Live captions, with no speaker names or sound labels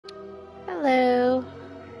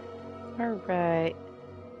Alright.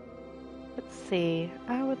 Let's see.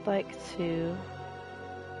 I would like to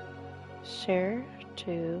share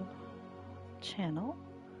to channel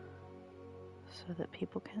so that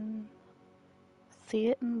people can see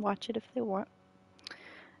it and watch it if they want.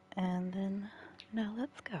 And then now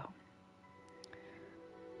let's go.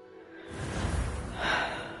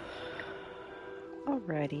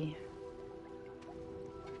 Alrighty.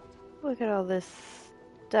 Look at all this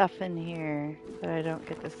stuff in here that I don't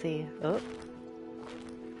get to see. Oh.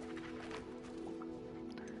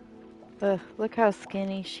 Look how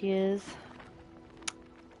skinny she is.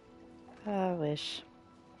 I wish.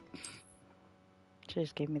 She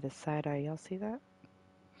just gave me the side eye. Y'all see that?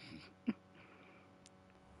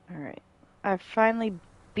 Alright. I finally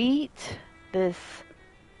beat this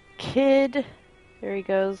kid. There he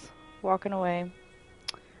goes, walking away.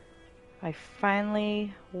 I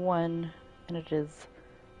finally won, and it is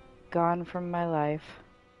gone from my life.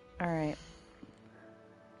 Alright.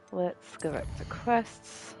 Let's go back to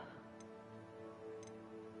quests.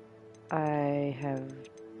 I have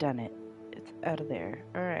done it. It's out of there.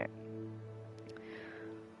 Alright.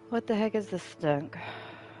 What the heck is this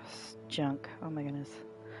junk? Oh my goodness.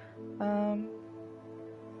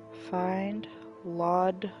 Find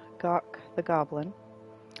Lodgok the Goblin.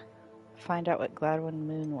 Find out what Gladwin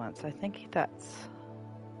Moon wants. I think that's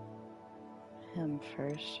him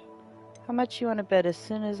first. How much you want to bet as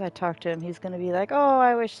soon as I talk to him, he's going to be like, oh,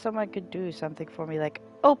 I wish someone could do something for me. Like,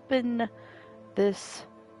 open this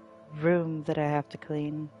room that I have to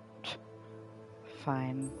clean.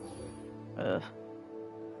 Fine. Ugh.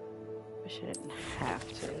 Wish I didn't have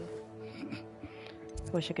to.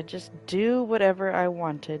 I wish I could just do whatever I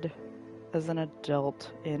wanted as an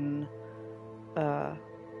adult in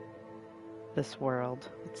this world.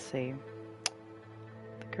 Let's see.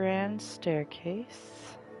 The Grand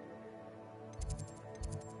Staircase.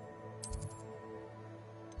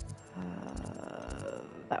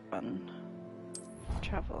 That one.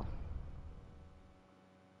 Travel.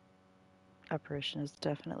 Apparition is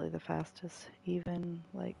definitely the fastest, even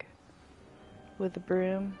like with the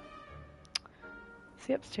broom. Is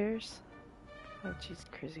he upstairs? Oh jeez,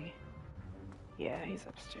 crazy. Yeah, he's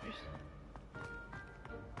upstairs.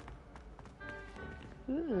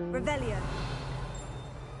 Ooh. Revelio.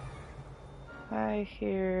 I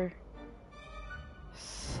hear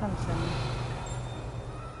something.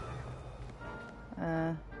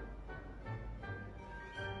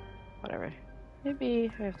 Whatever.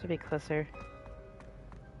 Maybe I have to be closer.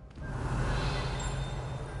 I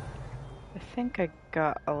think I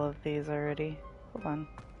got all of these already. Hold on.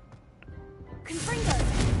 Confringo.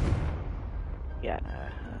 Yeah, no.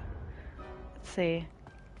 Let's see.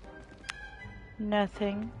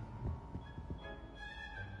 Nothing.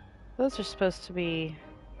 Those are supposed to be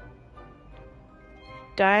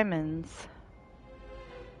diamonds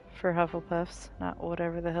for Hufflepuffs, not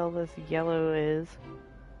whatever the hell this yellow is.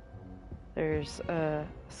 There's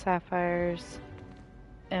sapphires,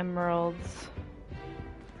 emeralds,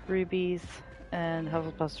 rubies, and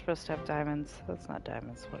Hufflepuff's supposed to have diamonds. That's not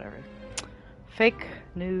diamonds, whatever. Fake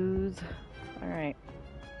news. Alright.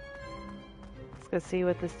 Let's go see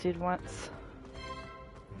what this dude wants.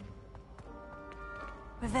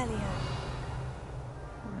 Revelio.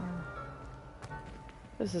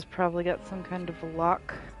 This has probably got some kind of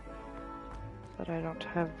lock that I don't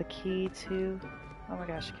have the key to. Oh my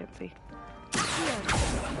gosh, I can't see.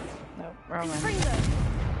 Nope, wrong one.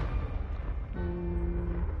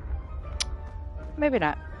 Maybe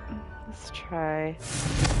not. Let's try.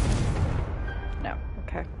 No,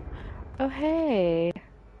 okay. Oh hey!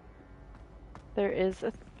 There is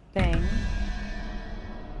a thing.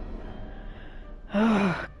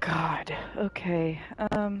 Oh god, okay. I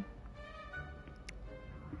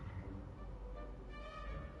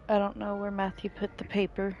don't know where Matthew put the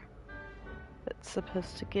paper that's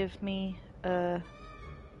supposed to give me the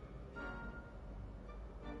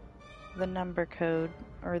number code,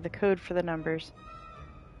 or the code for the numbers.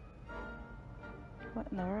 What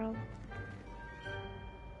in the world?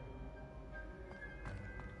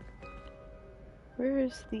 Where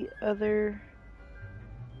is the other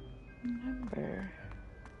number?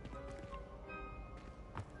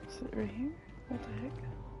 Is it right here? What the heck?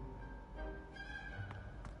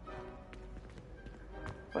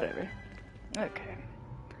 Whatever. Okay.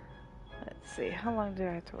 Let's see. How long do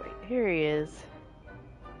I have to wait? Here he is.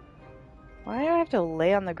 Why do I have to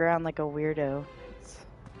lay on the ground like a weirdo? It's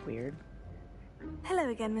weird. Hello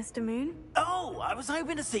again, Mr. Moon. Oh, I was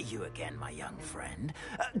hoping to see you again, my young friend.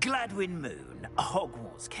 Gladwin Moon,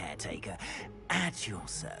 Hogwarts caretaker, at your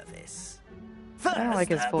service. First, I don't like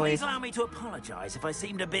his voice. please allow me to apologise if I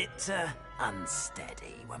seemed a bit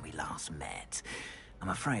unsteady when we last met. I'm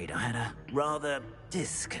afraid I had a rather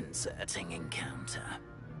disconcerting encounter.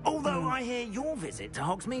 Although I hear your visit to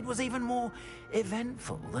Hogsmeade was even more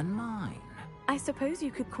eventful than mine. I suppose you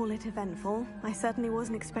could call it eventful. I certainly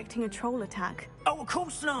wasn't expecting a troll attack. Oh, of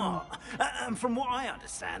course not. And from what I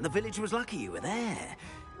understand, the village was lucky you were there.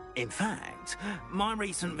 In fact, my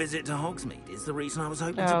recent visit to Hogsmeade is the reason I was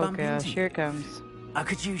hoping to Oh bump gosh, into here you. it comes. I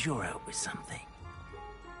could use your help with something.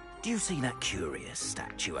 Do you see that curious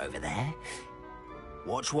statue over there?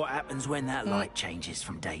 Watch what happens when that light changes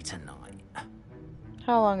from day to night.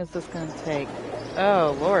 How long is this gonna take?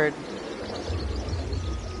 Oh lord.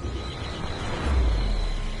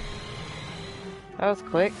 That was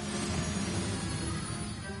quick.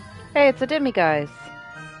 Hey, it's a demiguise.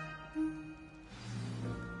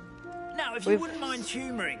 Now, if you wouldn't mind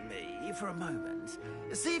humouring me for a moment,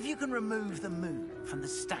 see if you can remove the moon from the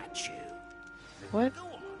statue. What? Go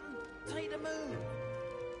on, take the moon.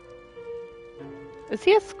 Is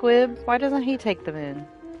he a squib? Why doesn't he take them in?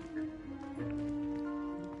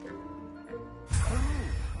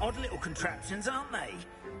 Odd little contraptions, aren't they?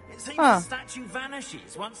 It seems Huh. the statue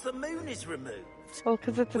vanishes once the moon is removed. Well,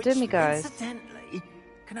 because it's a Which, demiguise. incidentally,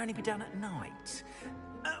 can only be done at night.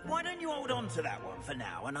 Why don't you hold on to that one for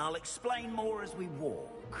now, and I'll explain more as we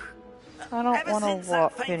walk. I don't Ever want since to that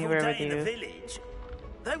walk fateful anywhere day with in the you. village,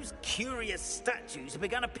 those curious statues have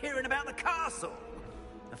begun appearing about the castle.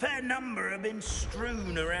 A fair number have been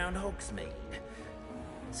strewn around Hogsmeade.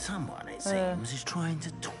 Someone, it seems, is trying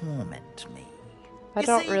to torment me. I You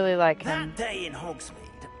don't see, really like him. That day in Hogsmeade,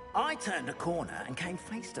 I turned a corner and came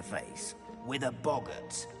face to face with a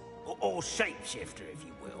boggart, or shapeshifter, if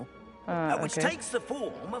you will, which Okay. takes the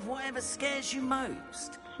form of whatever scares you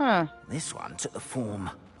most. Huh. This one took the form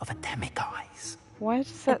of a demiguise. Why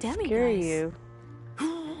does that scare demiguise? you?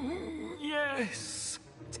 Yes,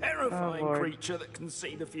 terrifying Lord. creature that can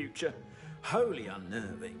see the future. Wholly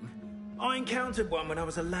unnerving. I encountered one when I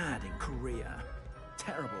was a lad in Korea.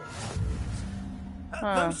 Terrible.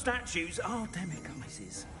 Those statues are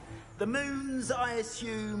demiguises. The moons, I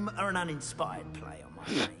assume, are an uninspired play on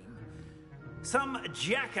my name. Some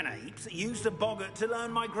jackanapes used a boggart to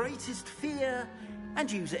learn my greatest fear and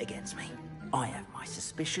use it against me. I have my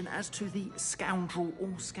suspicion as to the scoundrel or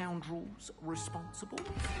scoundrels responsible.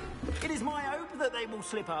 It is my hope that they will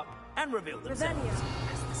slip up and reveal themselves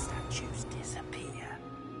Revelio. as the statues disappear.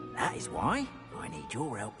 That is why I need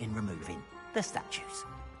your help in removing the statues.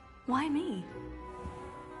 Why me?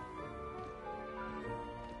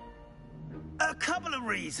 A couple of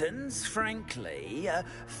reasons, frankly.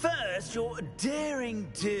 First, your daring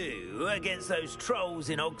do against those trolls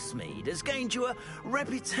in Hogsmeade has gained you a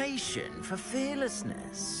reputation for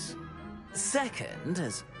fearlessness. Second,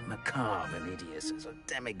 as macabre and hideous as a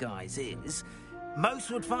demiguise is,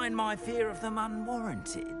 most would find my fear of them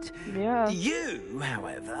unwarranted. Yeah. You,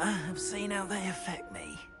 however, have seen how they affect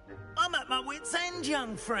me. I'm at my wit's end,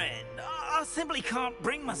 young friend. I simply can't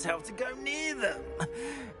bring myself to go near them.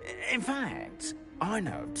 In fact, I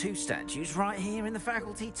know of two statues right here in the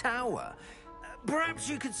faculty tower. Perhaps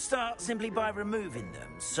you could start simply by removing them,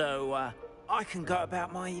 so I can go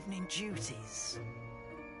about my evening duties.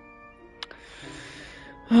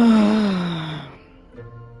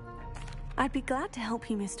 I'd be glad to help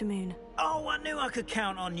you, Mr. Moon. Oh, I knew I could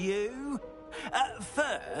count on you.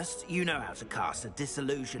 First, you know how to cast a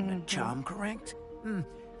disillusionment charm, correct?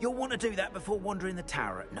 You'll want to do that before wandering the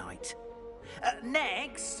tower at night.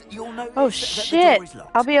 Next, you'll notice Oh that the shit! door is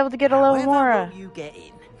locked. I'll be able to get a However Alohomora. will you get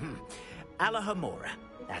in? Alohomora.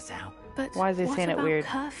 That's how. But Why is he what saying it about weird?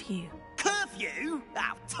 curfew? Curfew?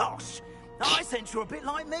 Oh, tosh. I sense you're a bit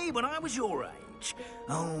like me when I was your age.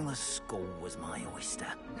 Oh, the school was my oyster.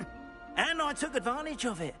 And I took advantage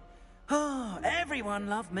of it. Oh, everyone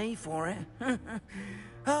loved me for it.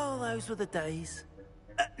 Oh, those were the days.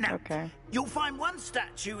 Now, Okay. you'll find one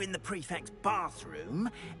statue in the prefect's bathroom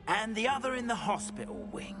and the other in the hospital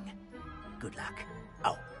wing. Good luck.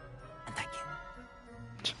 Oh, and thank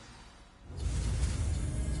you.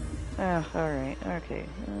 Oh, alright. Okay.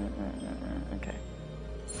 Okay.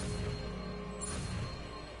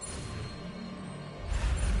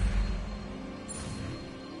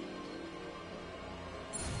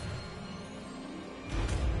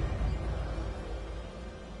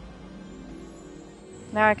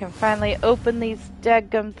 Now I can finally open these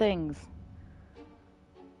daggum things.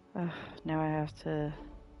 Now I have to...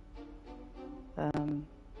 Now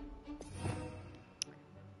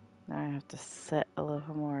I have to set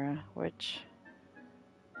Alohomora, which...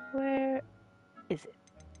 Where is it?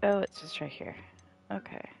 Oh, it's just right here.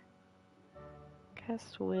 Okay.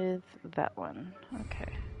 test with that one.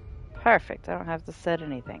 Okay. Perfect. I don't have to set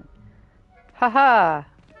anything. Haha!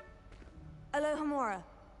 Alohomora.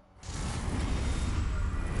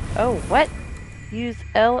 Oh, what? Use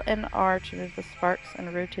L and R to move the sparks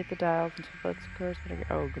and rotate the dials until both scores.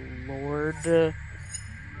 Oh, good lord.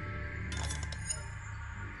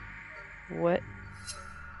 What?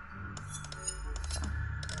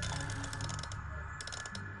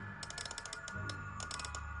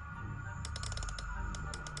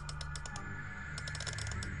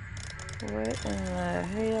 What in the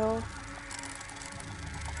hell?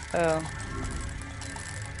 Oh.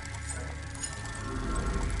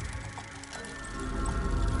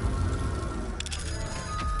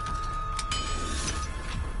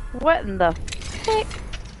 What in the heck?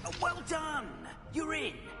 Well done! You're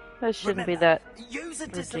in! That shouldn't be Remember, that use a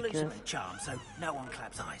ridiculous. disillusionment charm so no one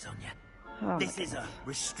claps eyes on you. Oh This my is a goodness.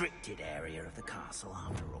 restricted area of the castle,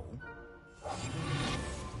 after all.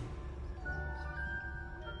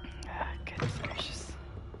 Ah, goodness gracious.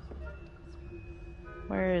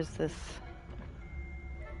 Where is this?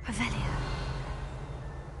 Revelio.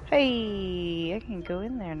 Hey, I can go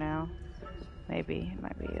in there now. Maybe. It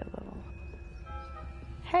might be a little...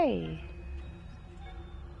 Hey!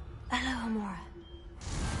 Alohomora.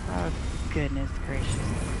 Oh, goodness gracious.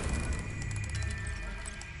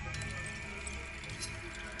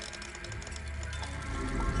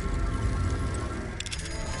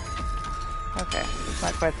 Okay, it's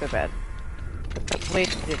not quite so bad. But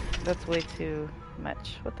that's way too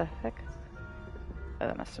much. What the heck? Oh,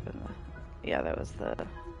 that must have been the... Yeah, that was the...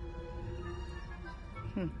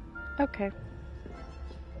 Okay.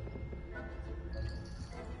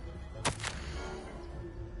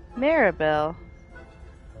 Mirabelle.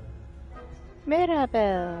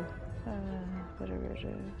 Mirabelle. Whatever it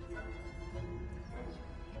is.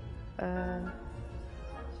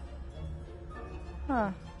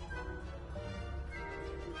 Huh.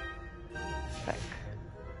 Spec.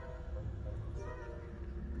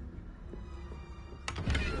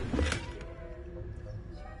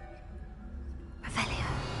 Revelio.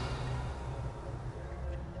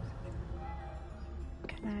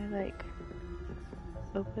 Can I, like,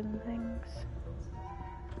 open things?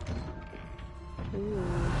 Ooh.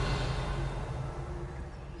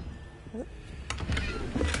 Oop.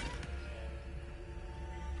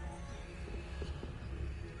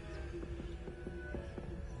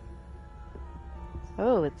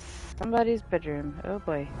 Oh, it's somebody's bedroom. Oh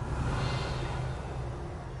boy.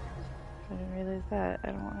 I didn't realize that. I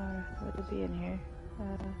don't want to be in here.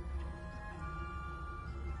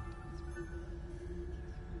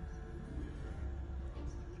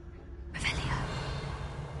 Revelio.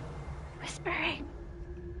 Whispering.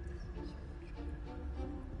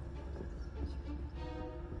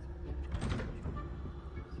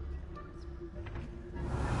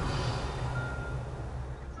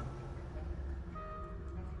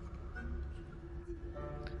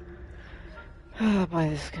 Oh boy,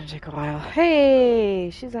 this is gonna take a while. Hey,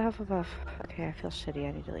 she's a Hufflepuff. Okay, I feel shitty.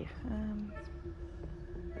 I need to leave.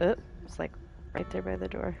 Oh, it's like right there by the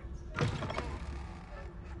door.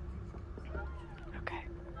 Okay.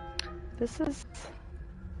 This is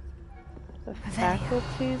the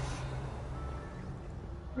faculty's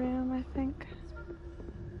room, I think.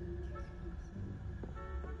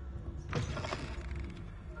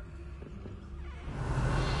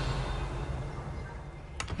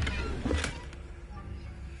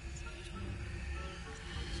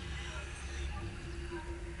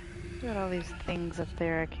 Got all these things up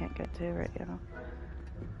there I can't get to right now.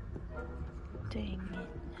 Dang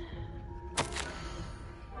it.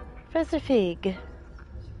 Professor Fig.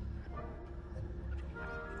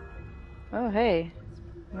 Oh, hey.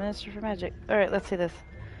 Minister for Magic. Alright, let's see this.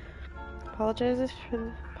 Apologies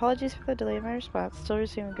for the delay in my response. Still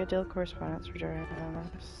receiving a good deal of correspondence regarding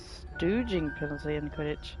stooging penalty in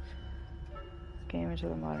Quidditch. Game into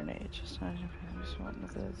the modern age.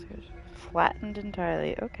 Flattened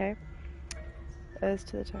entirely. Okay. As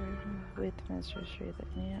to the target with the ministry that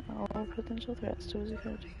all potential threats to us are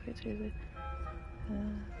going to take away seriously.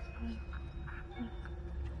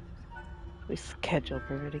 We schedule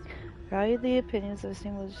permitting. Value the opinions of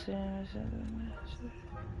esteemed legislators.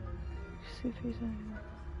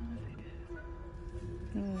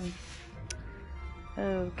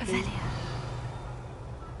 Okay.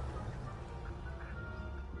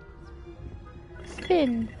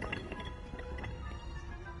 Spin.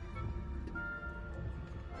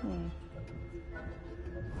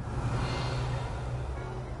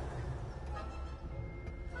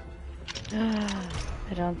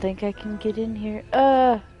 I don't think I can get in here.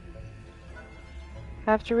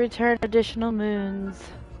 Have to return additional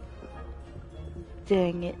moons.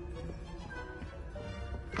 Dang it.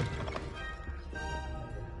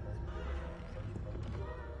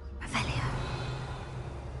 Revelio.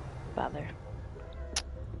 Bother.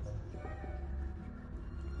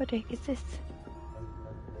 What the heck is this?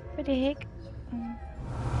 What the heck?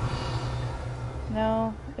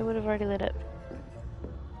 No, it would have already lit up.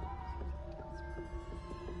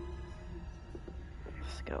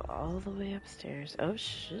 Let's go all the way upstairs. Oh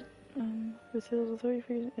shit. This level 30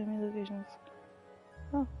 for enemy locations.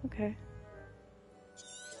 Oh, okay.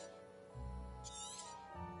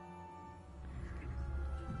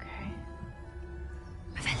 Okay.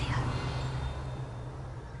 Revelio.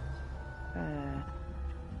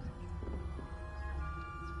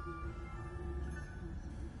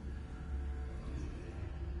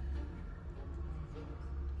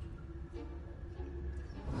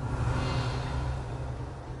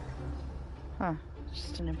 Huh.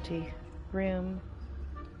 Just an empty room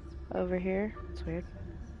over here. It's weird.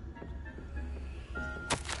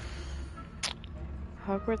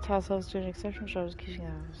 Hogwarts house elves doing an exceptional job of keeping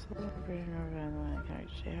an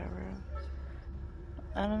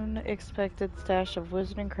unexpected stash of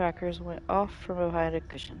wizarding crackers went off from behind a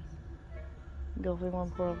cushion. Engulfing one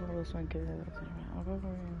portal from this one.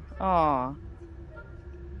 Aww.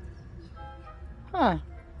 Huh.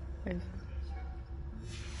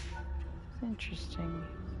 Interesting.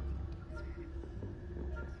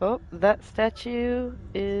 Oh, that statue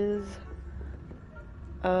is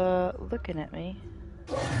looking at me.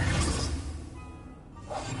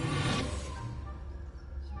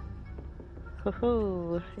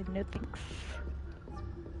 Ho-ho, no thanks.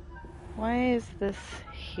 Why is this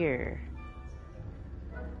here?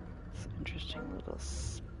 It's an interesting little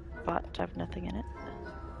spot to have nothing in it.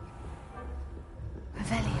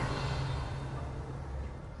 Revelio.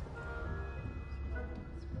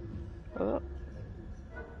 Oh.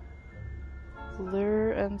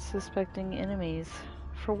 Lure unsuspecting enemies.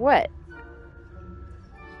 For what?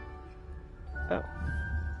 Oh.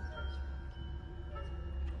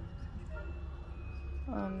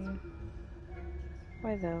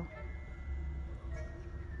 Why though?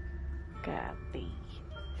 Golly.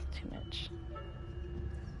 It's too much.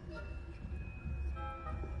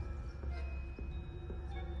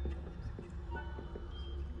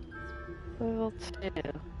 Level 2.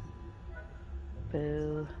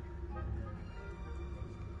 Boo.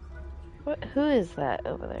 What? Who is that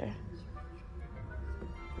over there?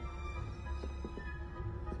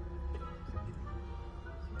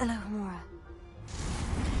 Alohomora.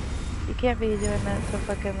 You can't be doing that so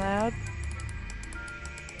fucking loud.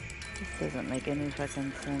 This doesn't make any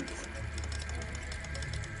fucking sense.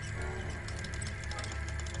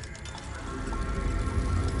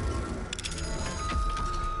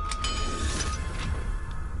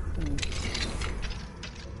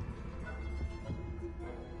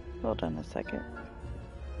 Hold on a second.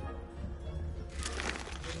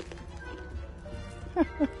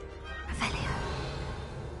 Revelio.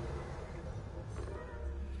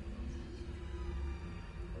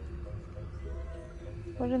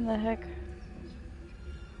 What in the heck?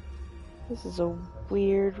 This is a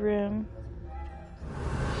weird room.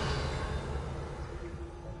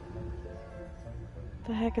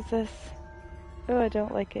 The heck is this? Oh, I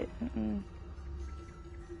don't like it.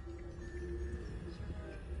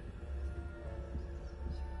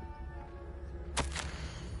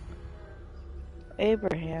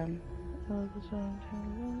 Abraham.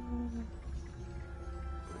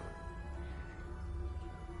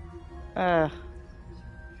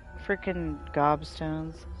 Frickin'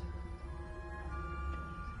 gobstones.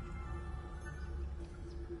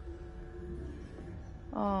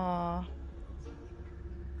 Aww.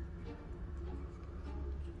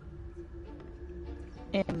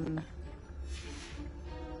 M.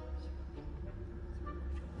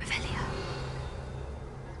 Revelio.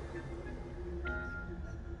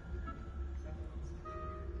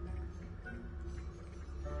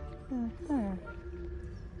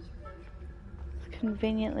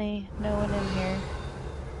 Conveniently, no one in here.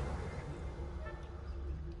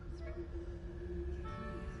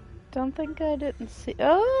 Don't think I didn't see.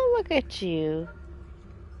 Oh, look at you.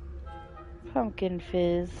 Pumpkin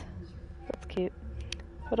fizz. That's cute.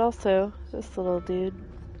 But also, this little dude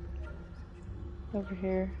over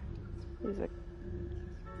here. He's a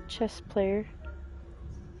chess player.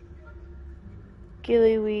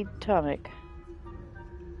 Gillyweed Tonic.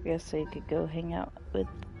 I guess so you could go hang out with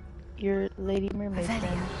your lady mermaid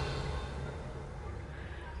friend.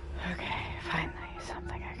 Okay, finally,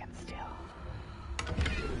 something I can steal.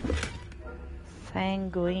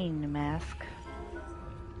 Sanguine mask.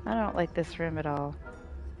 I don't like this room at all.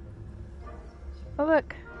 Oh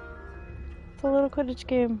look! the little Quidditch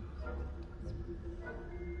game.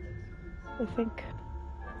 I think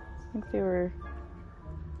they were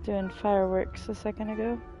doing fireworks a second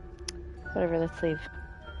ago. Whatever, let's leave.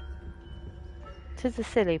 'Tis a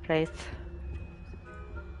silly place.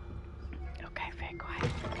 Okay, very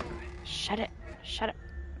quiet. Shut it. Shut up.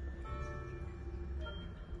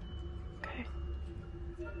 Okay.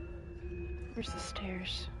 Where's the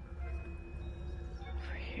stairs?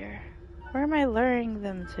 Over here. Where am I luring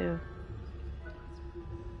them to?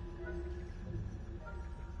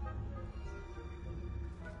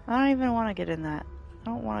 I don't even want to get in that. I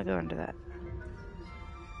don't want to go into that.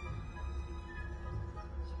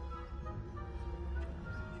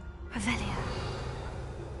 Revelio.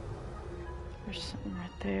 There's something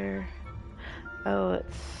right there. Oh,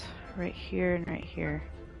 it's right here and right here.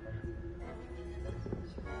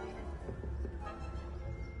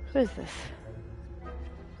 Who is this?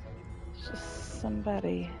 It's just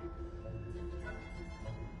somebody.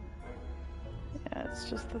 Yeah, it's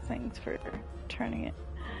just the things for turning it.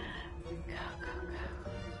 Go, go,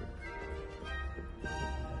 go.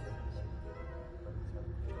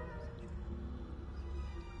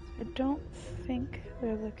 I don't think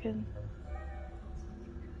they're looking.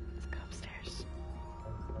 Let's go upstairs.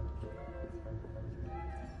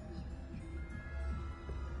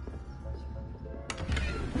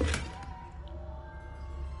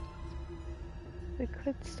 They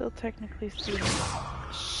could still technically see me.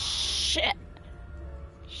 Shit!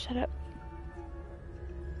 Shut up.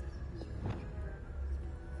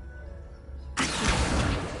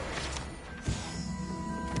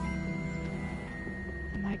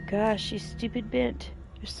 Oh my gosh, you stupid bint.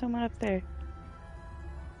 There's someone up there.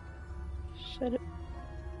 Shut up.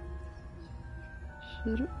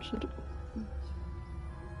 Shut up, shut up.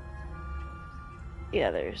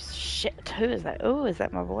 Yeah, there's shit. Who is that? Oh, is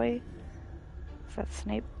that my boy? Is that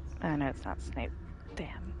Snape? Oh, no, it's not Snape.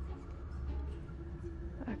 Damn.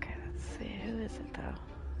 Okay, let's see. Who is it, though?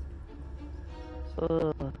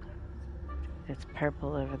 Oh, it's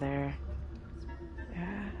purple over there.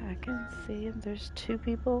 Yeah, I can see him. There's two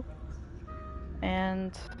people.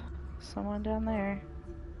 And someone down there.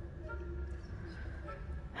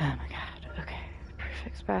 Oh my god. Okay.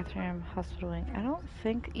 Prefect's bathroom, hospital wing. I don't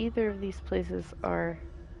think either of these places are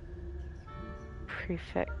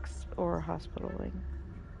prefects or hospital wing.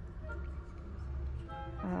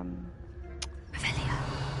 Revelio.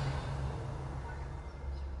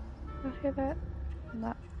 Did I hear that?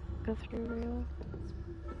 Not go through real.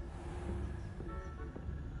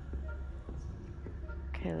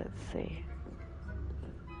 Okay, let's see.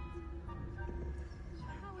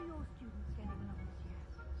 How are your students getting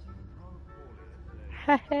along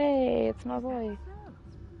this year? Hey, it's my boy.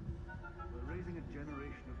 We're raising a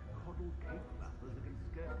generation of coddle cake flappers that can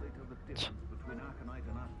scarcely tell the difference between Aconite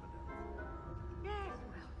and Asphodel. Yes,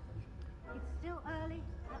 well, it's still early.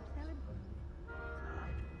 Perhaps they'll improve.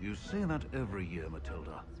 You say that every year,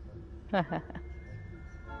 Matilda.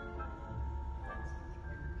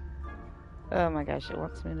 Oh my gosh, it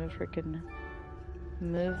wants me to freaking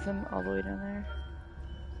move them all the way down there.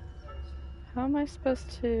 How am I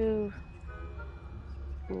supposed to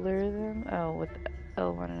lure them? Oh, with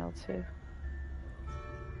L1 and L2.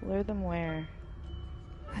 Lure them where?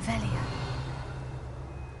 Revelio.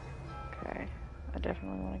 Okay, I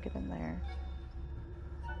definitely want to get in there.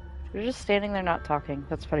 They're just standing there not talking.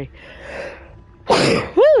 That's funny.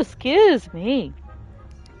 Woo, excuse me.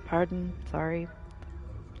 Pardon, sorry.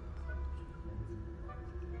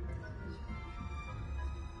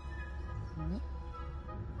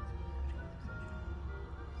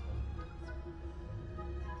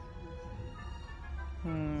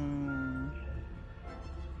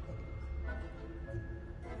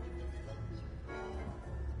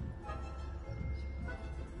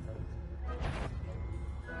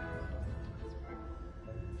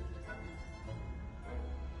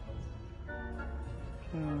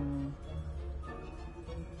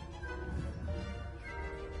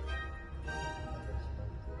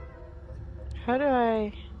 How do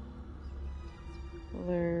I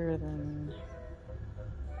lure them?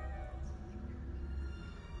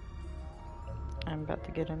 I'm about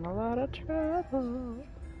to get in a lot of trouble.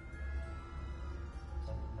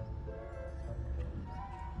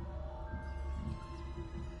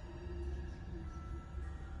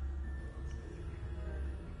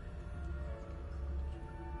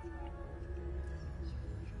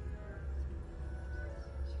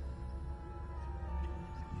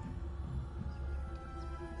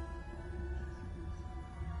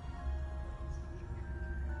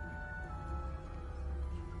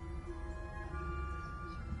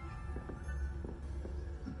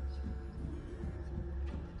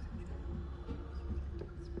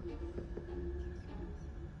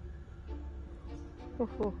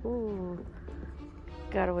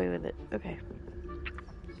 Got away with it. Okay.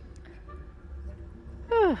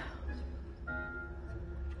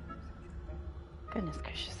 Goodness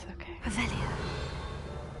gracious, okay. Revelio.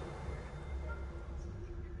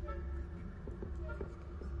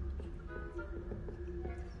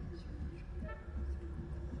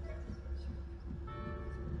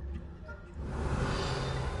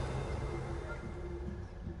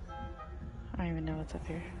 I don't even know what's up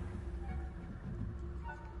here.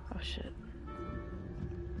 Oh shit.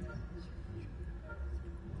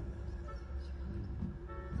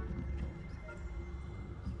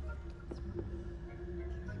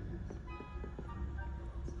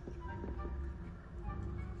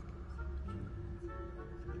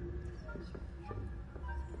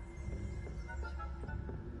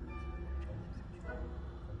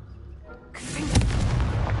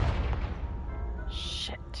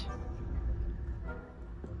 Shit.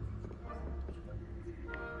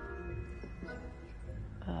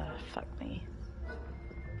 Fuck me.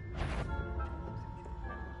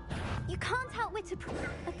 You can't outwit a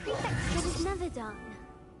prefect that is never done.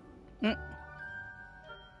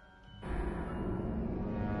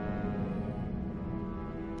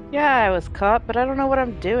 Yeah, I was caught, but I don't know what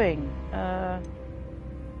I'm doing.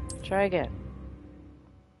 Try again.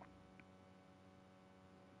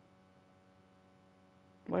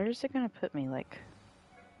 Where is it gonna put me, like...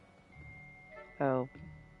 Oh,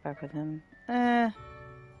 back with him.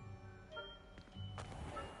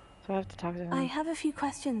 So I have to talk to him. I have a few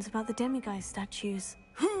questions about the demiguise statues.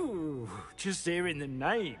 Whew, just hearing the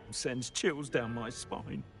name sends chills down my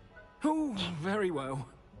spine. Oh, very well,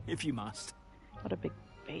 if you must. What a big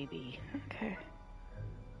baby. Okay.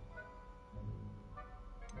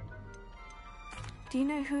 Do you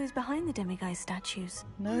know who is behind the demiguise statues?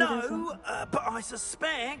 No, No, but I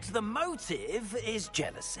suspect the motive is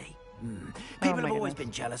jealousy. People have always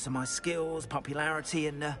been jealous of my skills, popularity,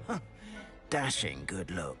 and dashing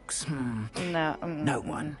good looks. No. No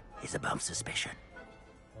one is above suspicion.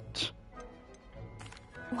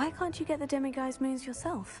 Why can't you get the demiguise moons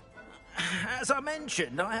yourself? As I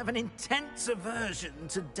mentioned, I have an intense aversion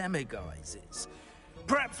to demiguises.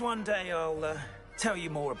 Perhaps one day I'll tell you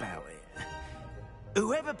more about it.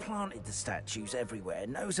 Whoever planted the statues everywhere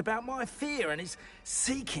knows about my fear and is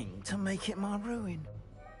seeking to make it my ruin.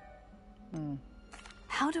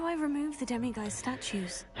 How do I remove the demiguise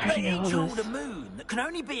statues? They each hold a moon that can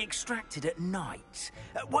only be extracted at night.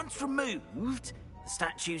 Once removed, the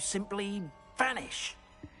statues simply vanish.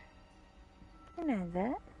 I know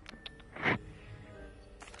that.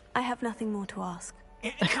 I have nothing more to ask.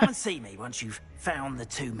 Come and see me once you've found the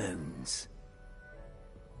 2 moons.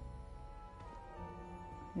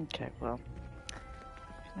 Okay, well.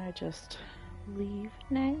 Can I just leave?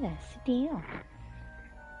 No, that's the deal.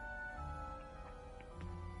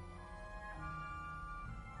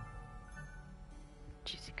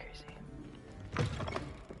 Juicy crazy.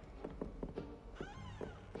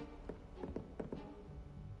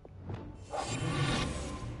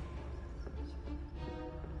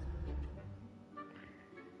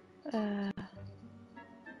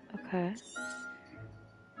 Okay.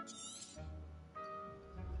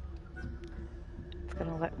 It's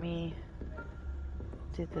gonna let me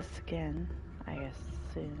do this again, I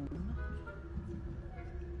assume.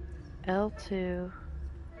 L2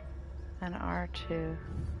 and R2.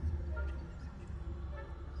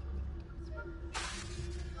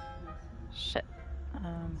 Shit.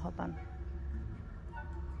 Hold on.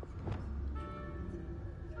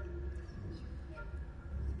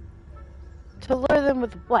 To lure them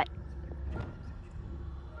with what?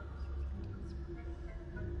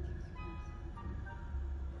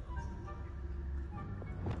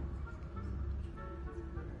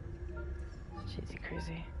 Cheesy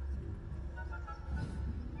crazy.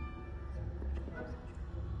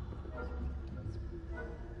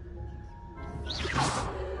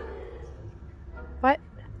 What?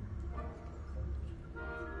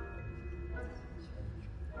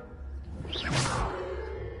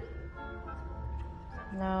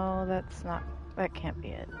 No, that's not. That can't be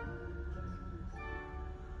it.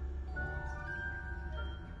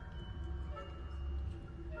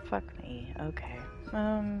 Fuck me. Okay.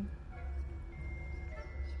 No.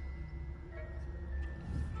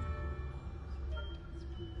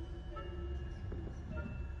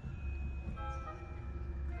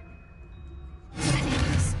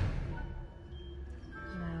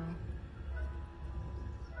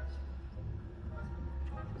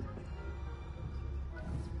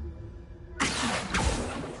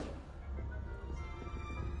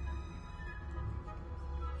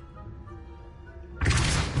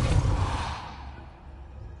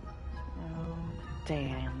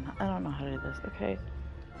 Damn, I don't know how to do this. Okay.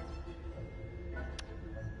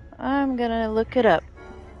 I'm gonna look it up.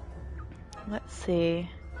 Let's see.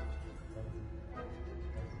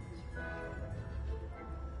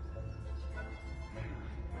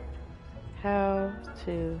 How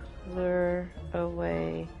to lure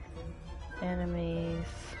away enemies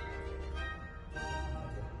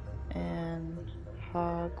in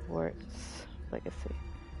Hogwarts Legacy.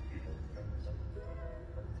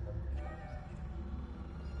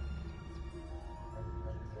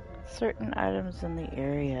 Certain items in the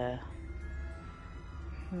area.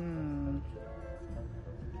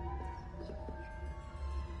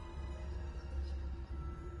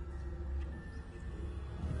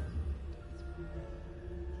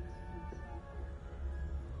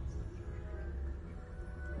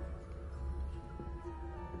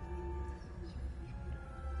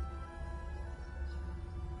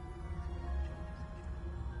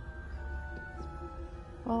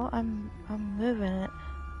 Well, I'm moving it.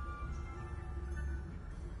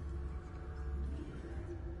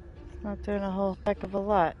 It's not doing a whole heck of a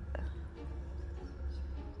lot.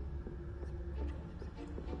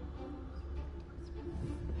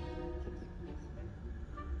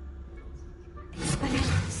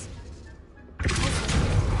 Bananas.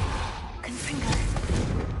 Confringo.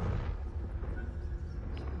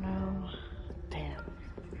 No. Damn.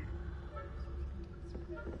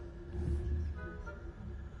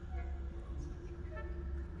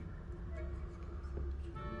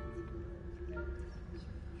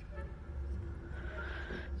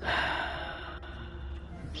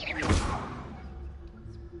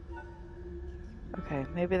 Okay,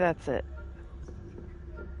 maybe that's it.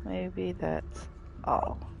 Maybe that's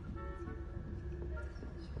all.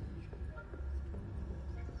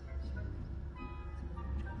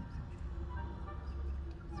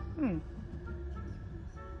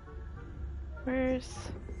 Where's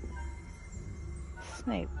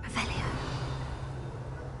Snape? Revelio.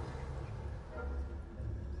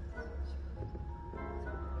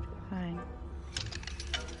 Fine.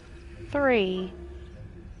 3.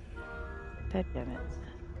 God damn it.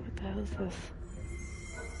 What the hell is this?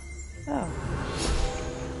 Oh.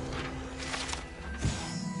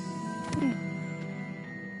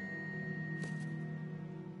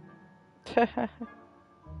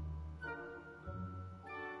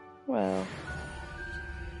 Well.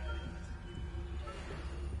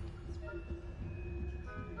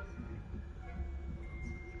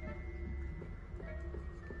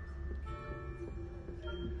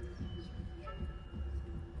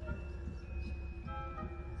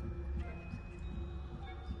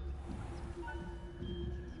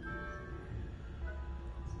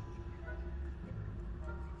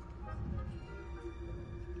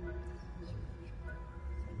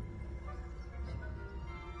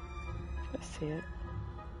 I see it.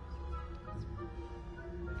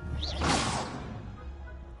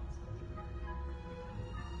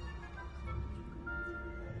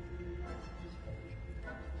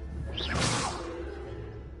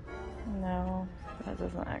 No, that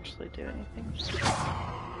doesn't actually do anything.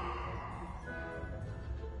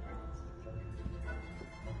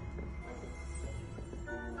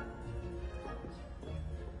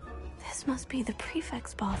 This must be the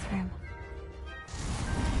prefect's bathroom.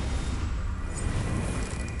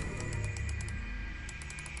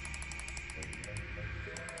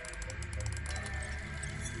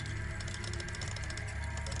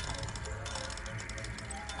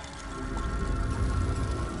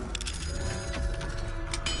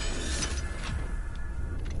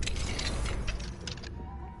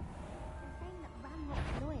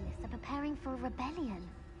 For a rebellion.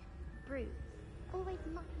 Brutes, always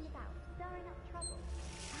mucking about, stirring up trouble.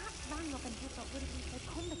 Perhaps Ranrock and Hippot wouldn't be so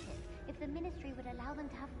combative if the Ministry would allow them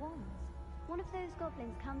to have wands. One of those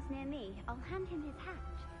goblins comes near me, I'll hand him his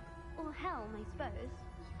hatch. Or helm, I suppose.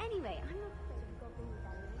 Anyway, I'm not afraid of goblin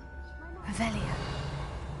rebellion. Revelio.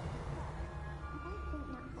 I don't think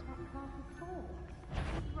that's what class is for.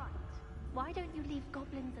 Right. Why don't you leave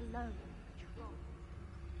goblins alone, troll?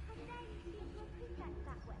 How dare you speak to a prefect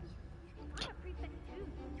that way? I'm a prefect too,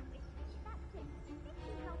 you twit. That's it.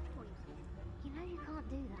 50 health points. You know you can't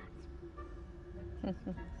do that.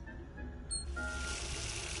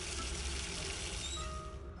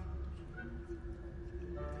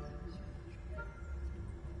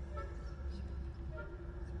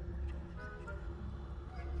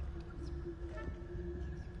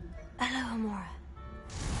 Alohomora.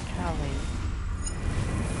 Callie.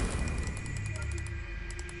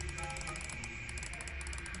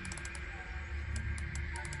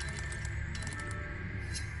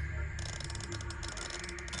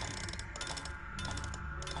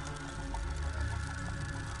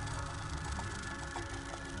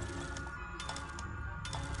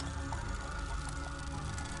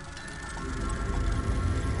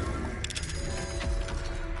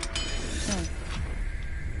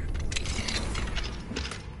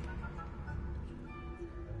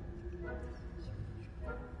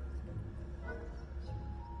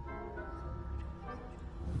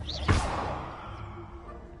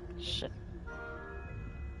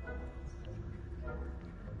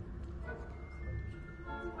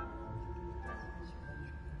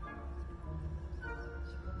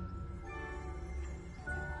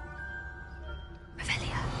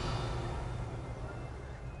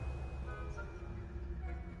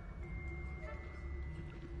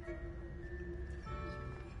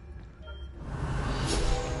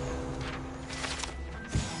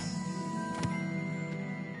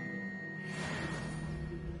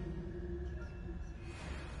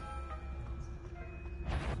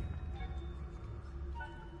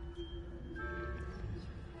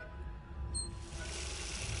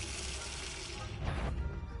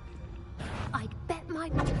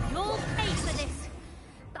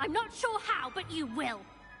 I'm not sure how, but you will.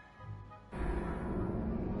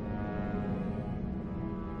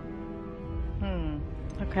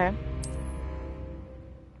 Okay.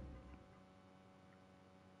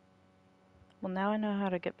 Well, now I know how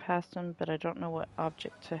to get past him, but I don't know what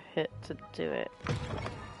object to hit to do it.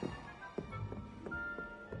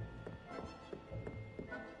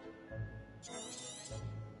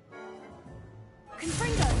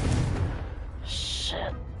 Confringo!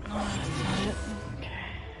 Shit. No, that's not it. Okay.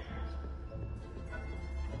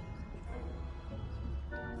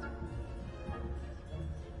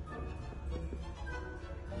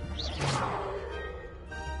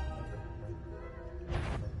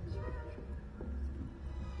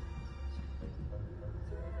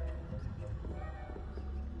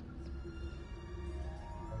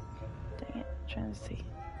 Dang it, I'm trying to see.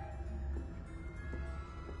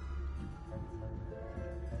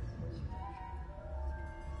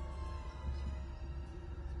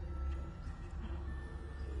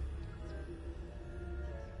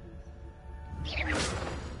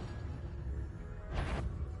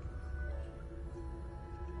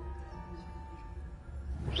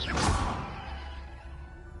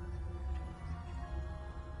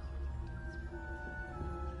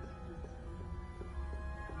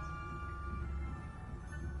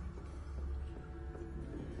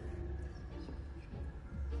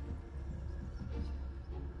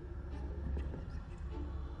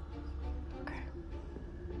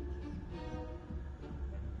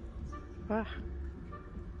 Ah.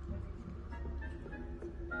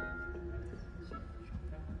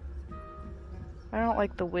 I don't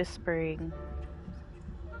like the whispering,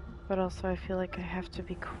 but also I feel like I have to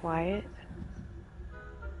be quiet.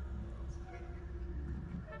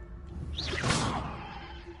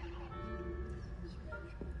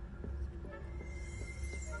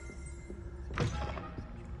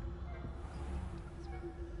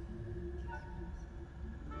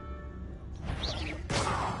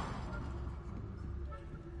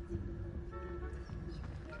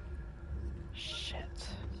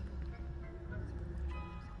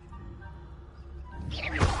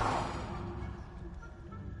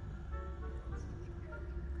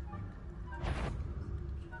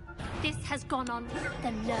 This has gone on. The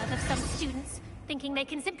nerve of some students, thinking they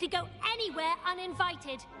can simply go anywhere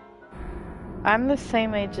uninvited. I'm the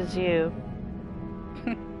same age as you.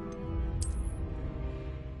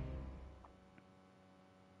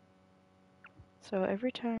 So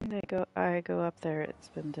every time I go up there, it's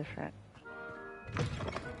been different.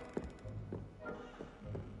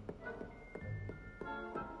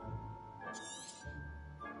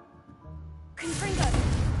 Confringo!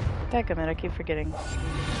 Daggum it, I keep forgetting.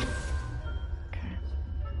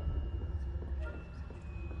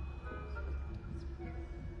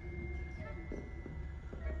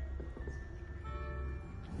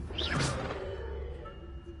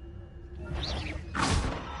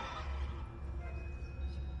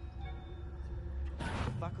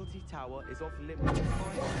 Faculty Tower is off limits to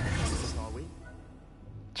fire, are we?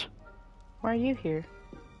 Why are you here?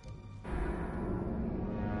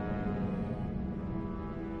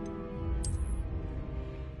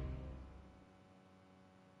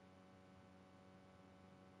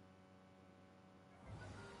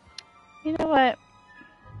 You know what?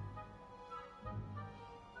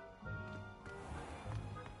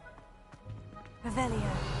 Revelio.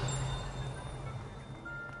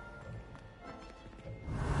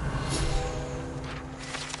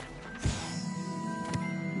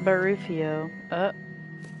 Barufio.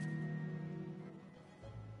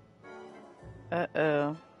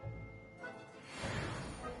 Uh-oh.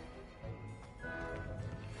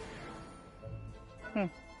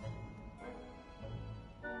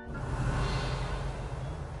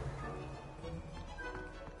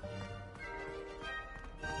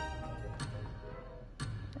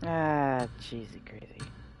 Ah, cheesy crazy.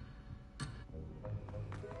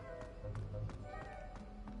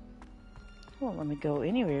 Won't let me go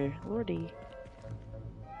anywhere, lordy.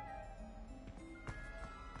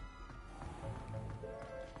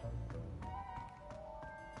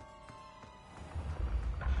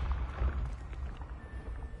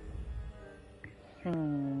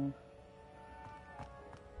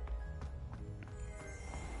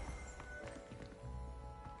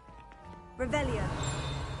 Revelio.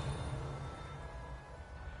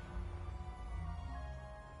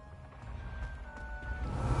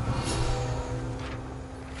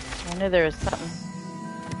 I knew there was something.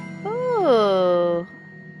 Ooh!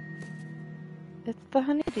 It's the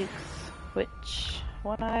Honeydukes witch.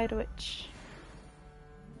 One-eyed witch.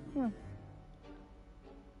 Can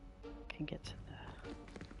get to the...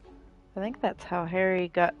 I think that's how Harry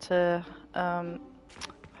got to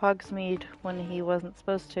Hogsmeade when he wasn't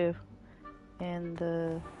supposed to in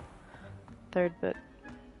the 3rd book.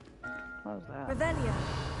 What was that? Revelio.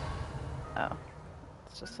 Oh,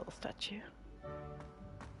 it's just a little statue.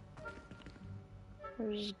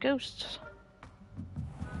 There's ghosts.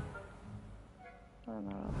 I don't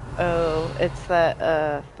know. Oh, it's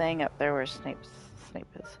that thing up there where Snape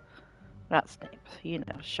is. Not Snape, you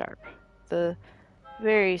know, Sharp. The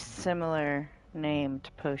very similar named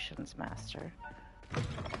Potions Master.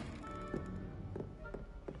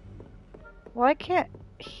 Why can't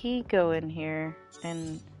he go in here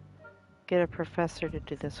and get a professor to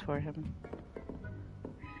do this for him?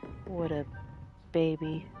 What a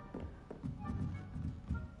baby.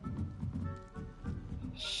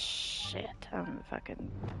 Shit, I'm fucking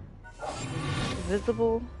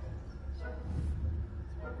visible.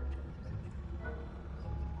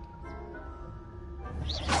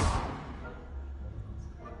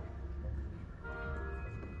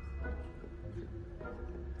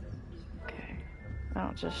 Okay, I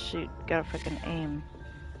don't just shoot, gotta fucking aim.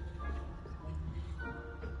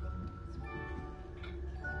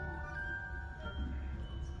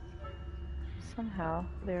 Somehow,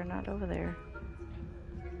 they're not over there.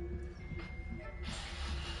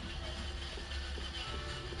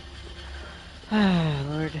 Ah,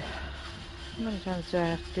 Lord. How many times do I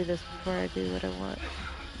have to do this before I do what I want?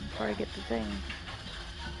 Before I get the thing?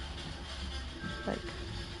 Like,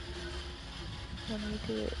 when do you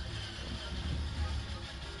do it?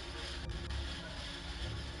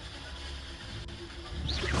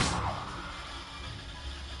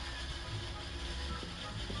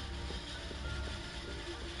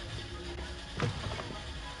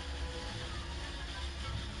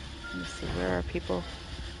 Let me see, where are people?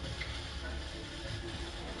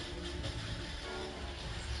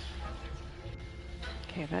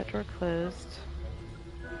 Okay, that door closed.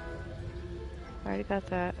 I already got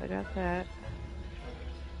that, I got that.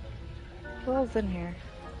 Who else in here?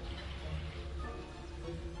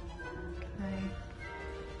 Can I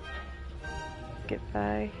get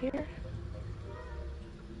by here?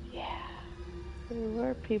 Yeah. There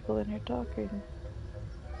were people in here talking.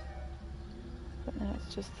 But now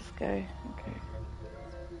it's just this guy. Okay.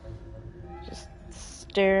 Just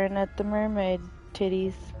staring at the mermaid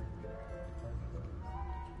titties.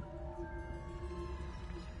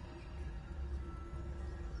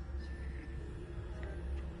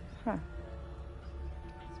 Huh.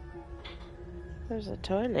 There's a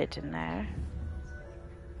toilet in there.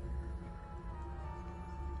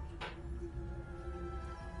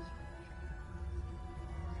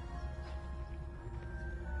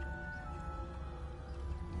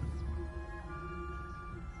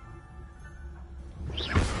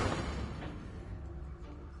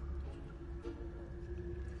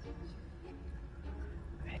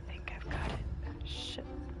 I think I've got it. Shit.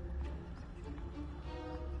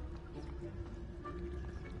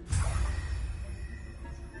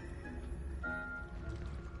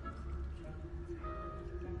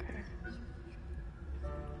 Okay.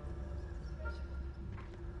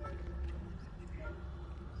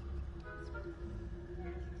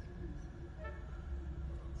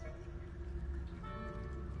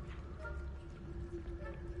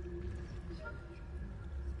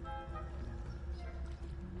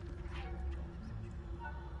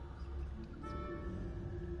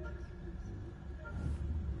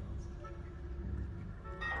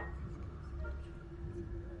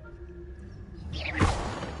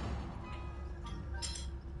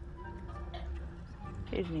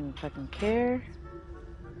 He didn't even fucking care.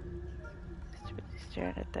 Stupidly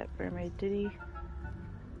staring at that mermaid, did he?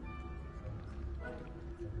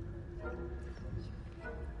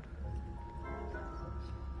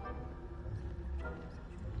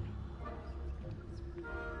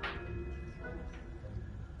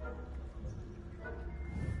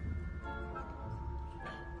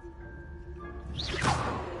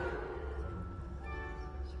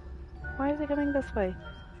 Why is he coming this way?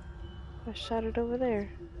 I shot it over there.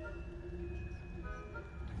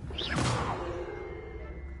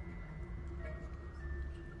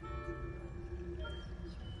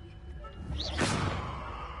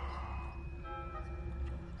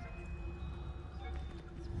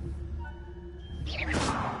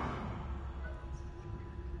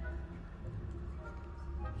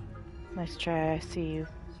 Nice try, I see you.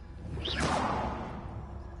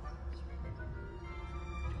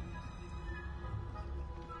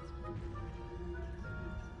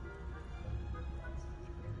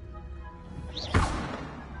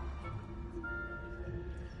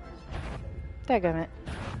 Daggum it.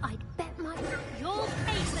 I'd bet you'll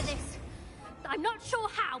pay for this. I'm not sure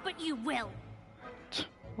how, but you will.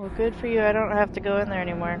 Well, good for you. I don't have to go in there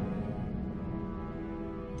anymore.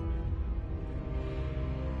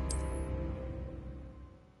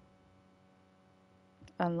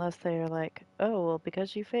 Unless they're like, oh, well,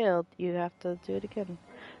 because you failed, you have to do it again.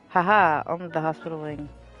 Haha, on the hospital wing.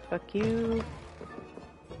 Fuck you.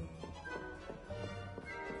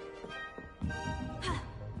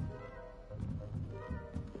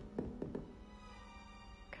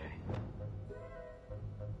 Okay.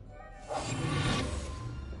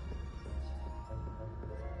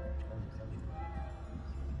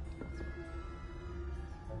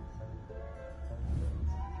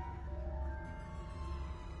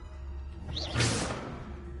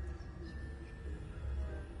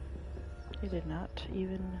 He did not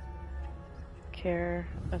even care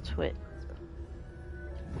a twit.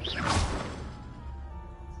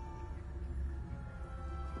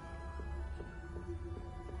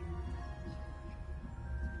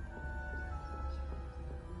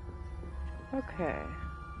 Okay,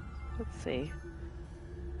 let's see.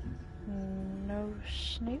 No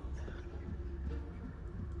Snape.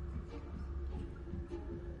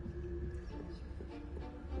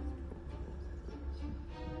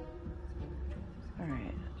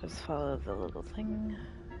 Alright, just follow the little thing.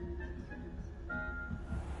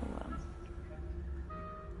 Hold on.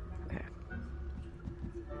 Okay.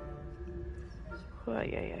 Oh,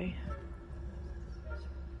 yay.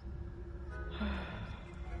 I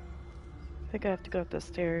think I have to go up the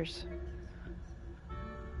stairs.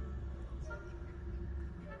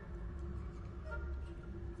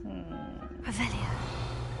 Revelio.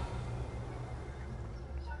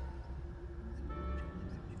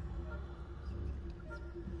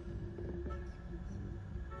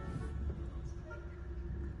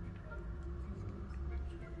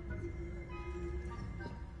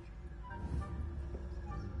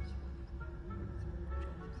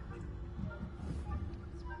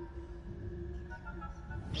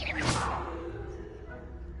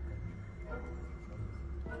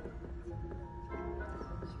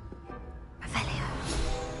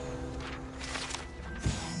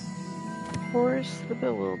 Horace the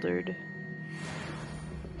Bewildered.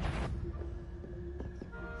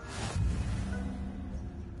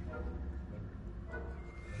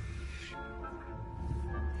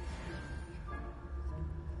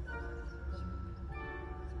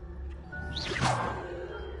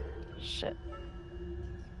 Shit.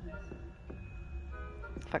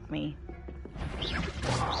 Fuck me.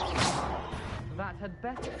 That had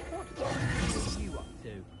better. What are you up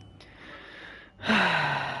to?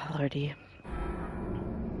 Lordy.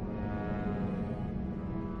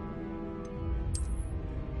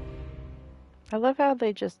 I love how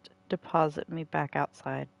they just deposit me back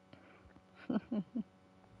outside.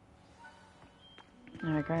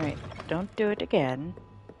 Alright, don't do it again.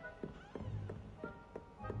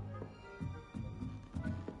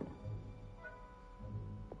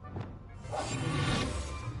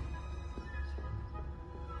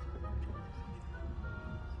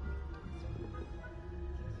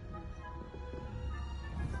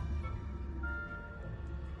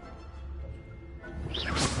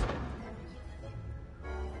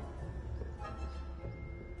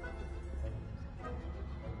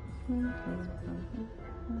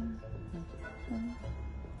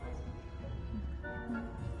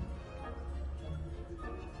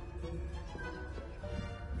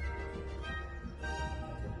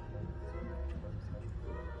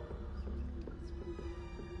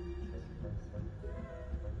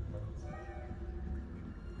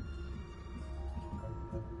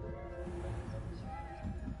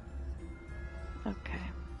 Okay.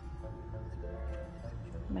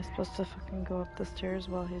 Am I supposed to fucking go up the stairs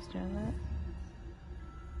while he's doing that?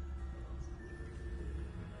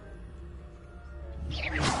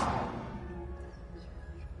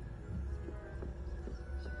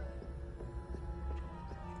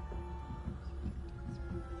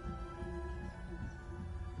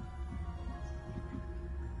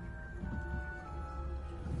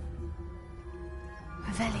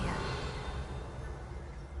 Revelio.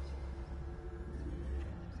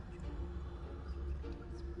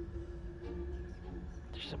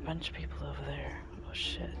 There's a bunch of people over there. Oh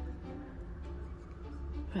shit.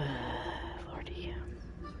 Lordy.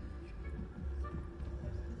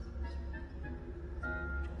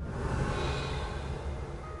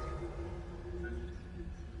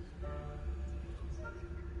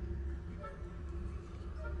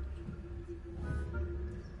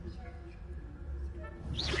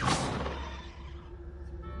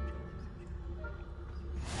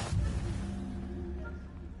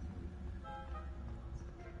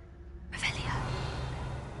 Revelio.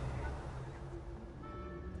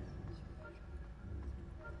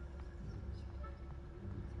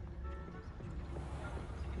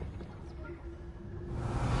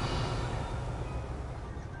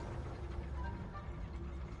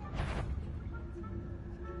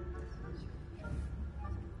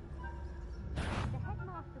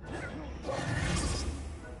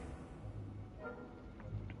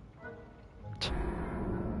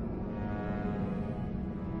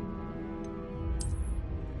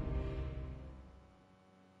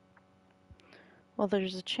 Well,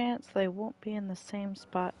 there's a chance they won't be in the same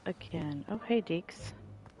spot again. Oh, hey, Deeks.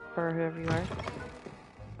 Or whoever you are.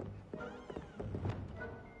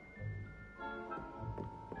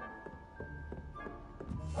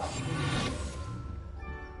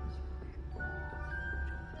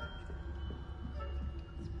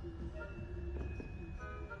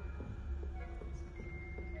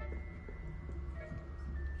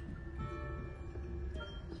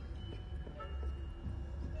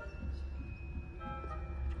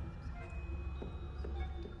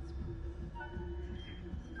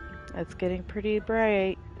 It's getting pretty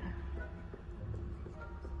bright.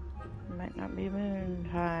 Might not be moon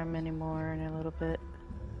time anymore in a little bit.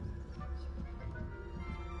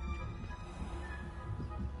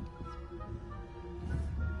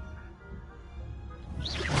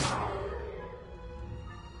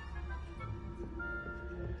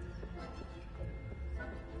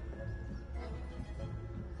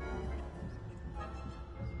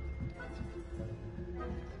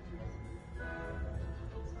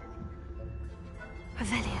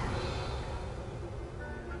 Revelio.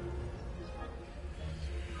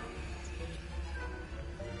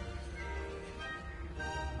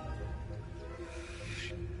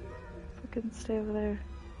 Fucking stay over there.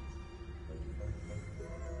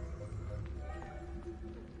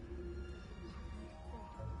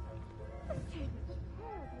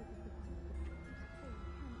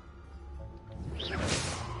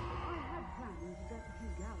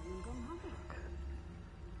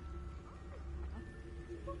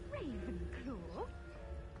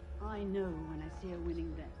 I know when I see a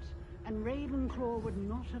winning bet. And Ravenclaw would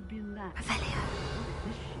not have been that. Revelio.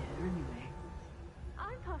 This year, anyway.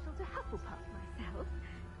 I'm partial to Hufflepuff myself.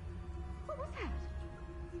 What was that?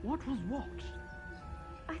 What was what?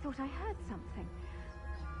 I thought I heard something.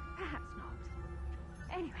 Perhaps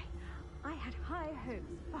not. Anyway, I had high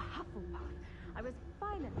hopes for Hufflepuff. I was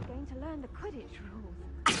finally going to learn the Quidditch rules.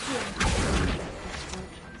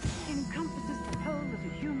 Encompasses the whole of the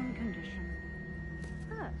human condition.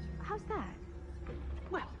 How's that?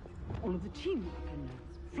 Well, all of the teamwork and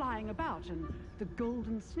flying about and the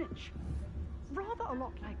golden snitch. Rather a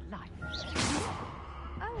lot like life.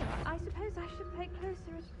 Oh, I suppose I should pay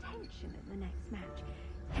closer attention in the next match,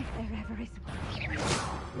 if there ever is one.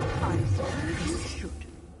 I suppose you should.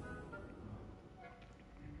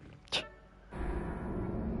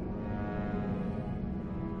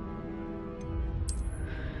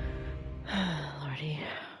 Lordy.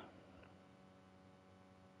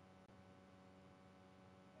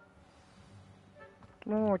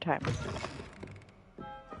 One more time.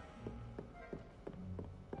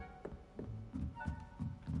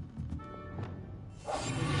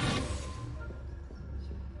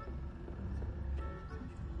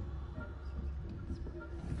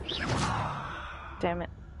 Damn it.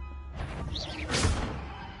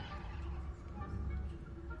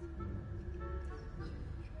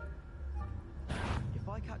 If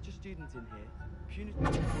I catch a student in here, punitive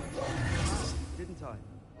points. Didn't I?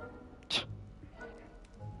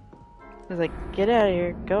 I was like, get out of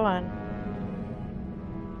here. Go on.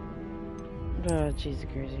 Oh, jeez,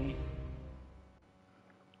 crazy.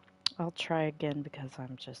 I'll try again because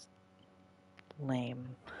I'm just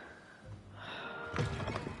lame.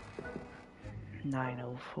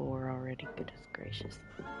 9:04 already. Goodness gracious.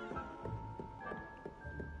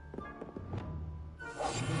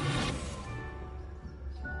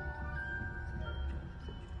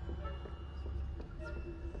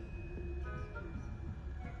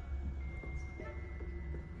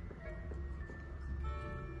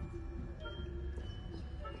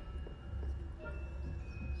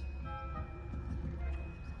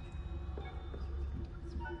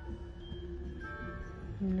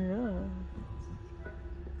 No.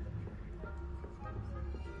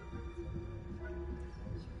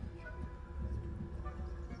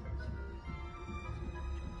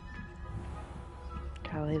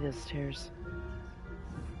 Golly, the stairs.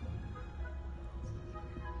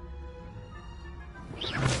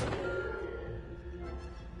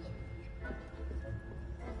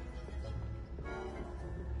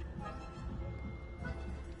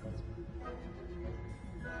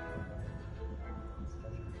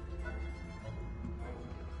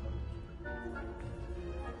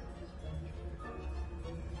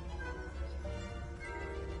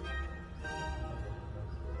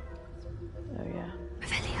 Oh yeah.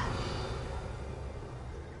 Revelio.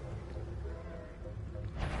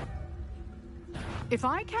 If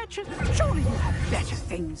I catch it, surely you have better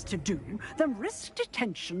things to do than risk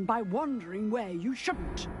detention by wandering where you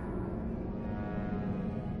shouldn't.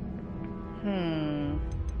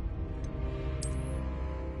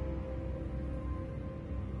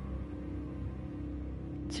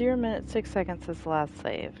 0 minutes 6 seconds is the last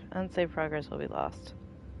save. Unsaved progress will be lost.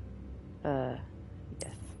 Yes.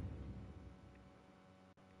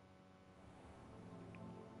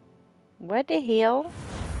 What the hell?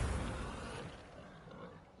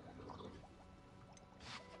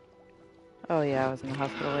 Oh yeah, I was in the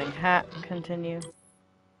hospital wing. Continue.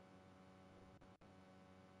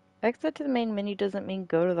 Exit to the main menu doesn't mean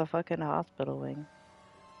go to the fucking hospital wing.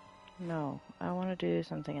 No, I want to do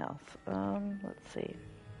something else. Let's see.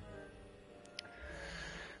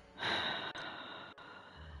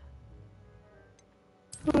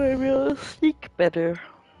 Oh, I will sneak better.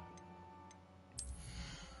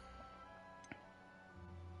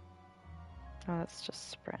 Oh, that's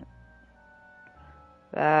just sprint.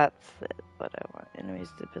 That's it, what I want.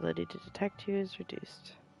 Enemy's ability to detect you is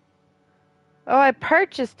reduced. Oh, I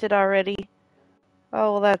purchased it already!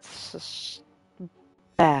 Oh, well, that's just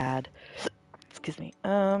bad. Excuse me.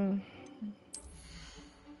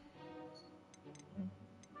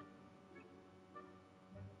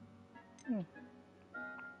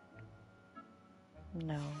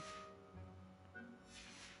 No.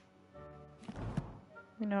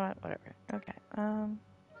 You know what? Whatever. Okay.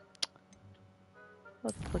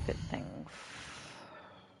 Let's look at things.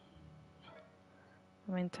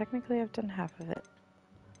 I mean, technically I've done half of it.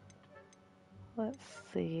 Let's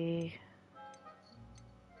see.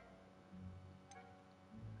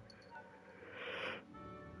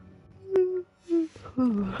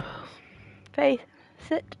 Faith,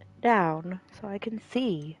 sit down so I can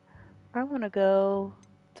see. I want to go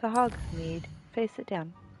to Hogsmeade. Faith, sit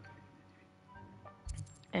down.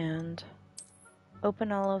 And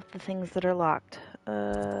open all of the things that are locked.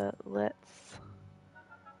 Let's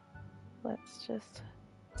just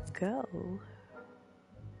go.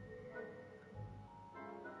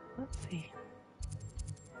 Let's see.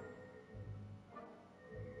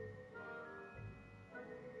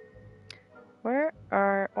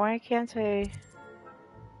 Why can't I,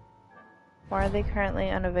 why are they currently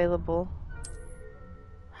unavailable?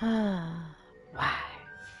 Why?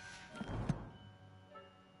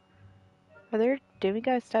 Are there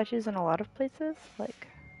demigod statues in a lot of places? Like,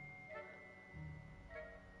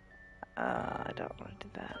 I don't want to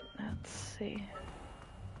do that. Let's see.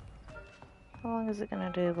 How long is it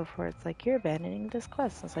gonna do before it's like, you're abandoning this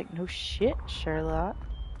quest? It's like, no shit, Sherlock.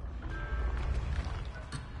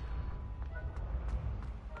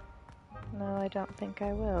 No, I don't think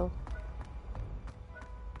I will.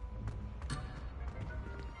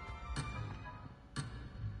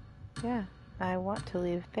 Yeah, I want to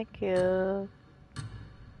leave. Thank you.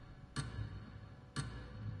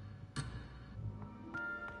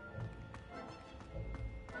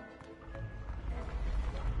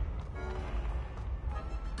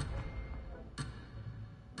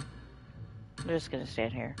 I'm just gonna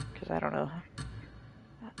stand here, because I don't know.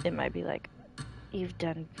 It might be like, you've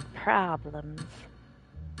done problems.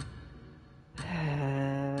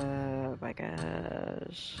 Oh my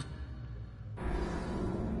gosh.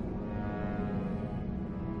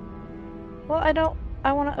 Well,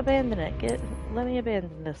 I want to abandon it. Let me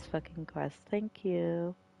abandon this fucking quest. Thank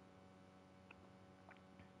you.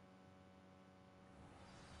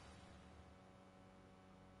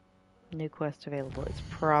 New quest available. It's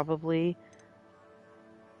probably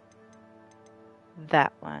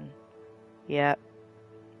that one. Yep.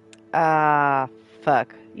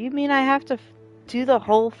 Fuck. You mean I have to do the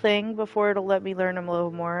whole thing before it'll let me learn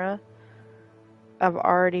Alohomora? I've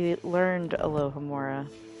already learned Alohomora.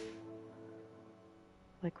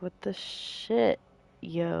 Like, what the shit,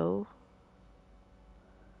 yo?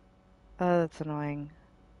 Oh, that's annoying.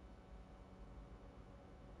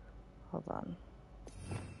 Hold on.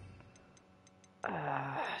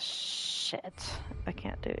 Shit. I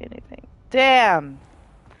can't do anything. Damn!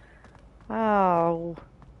 Oh.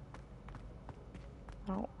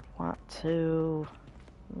 I don't want to.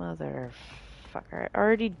 Motherfucker. I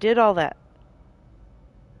already did all that.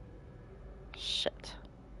 Shit.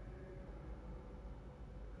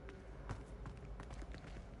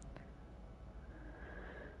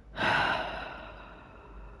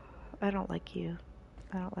 I don't like you.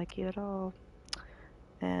 I don't like you at all.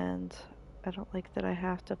 And I don't like that I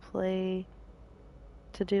have to play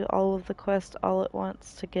to do all of the quests all at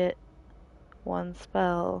once to get one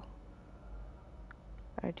spell.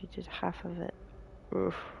 I already did half of it.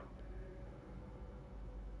 Oof.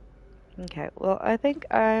 Okay, well, I think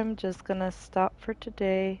I'm just gonna stop for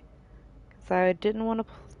today, because I didn't want to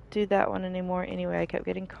do that one anymore anyway. I kept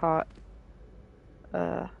getting caught.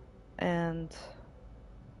 And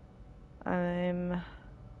I'm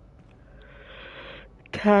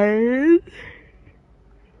tired.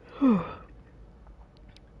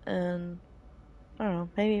 And I don't know,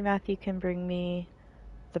 maybe Matthew can bring me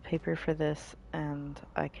the paper for this and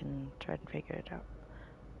I can try and figure it out.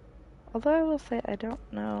 Although I will say I don't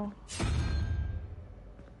know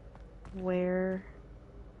where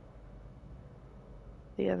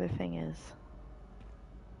the other thing is.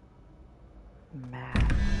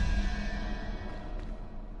 Math.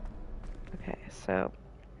 Okay, so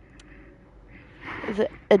is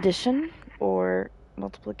it addition or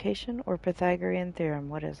multiplication or Pythagorean theorem?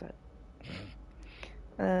 What is it?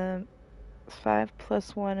 5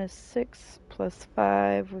 plus 1 is 6, plus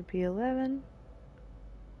 5 would be 11.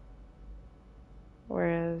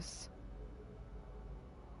 Whereas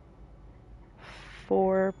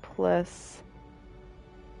 4 plus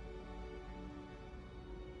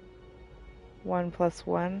 1 plus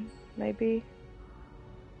 1, maybe?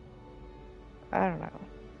 I don't know.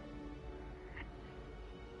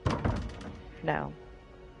 No.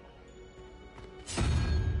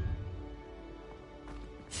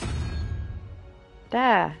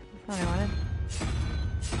 That's not what I wanted.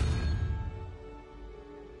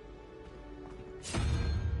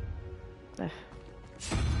 Ugh.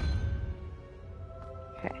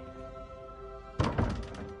 Okay.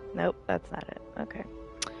 Nope, that's not it. Okay.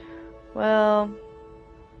 Well,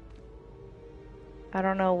 I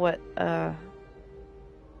don't know what the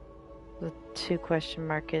 2 question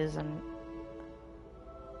mark is, and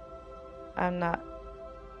I'm not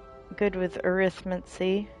good with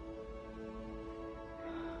arithmancy.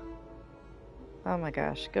 Oh my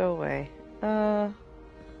gosh, go away. Let's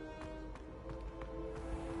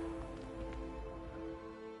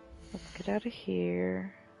get out of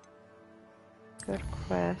here. Go to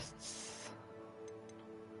quests.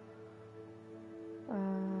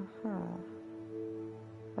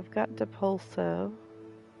 I've got Depulso.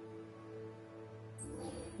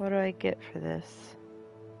 What do I get for this?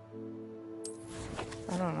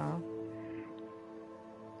 I don't know.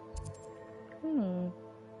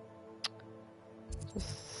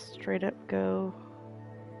 Just straight up go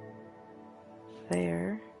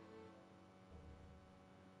there.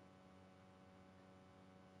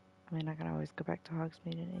 I mean, I can always go back to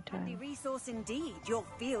Hogsmeade anytime. Handy resource indeed, your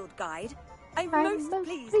field guide. I'm most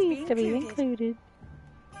pleased to be included.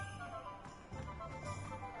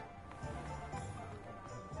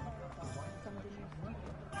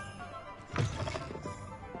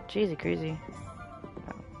 Jeezy crazy.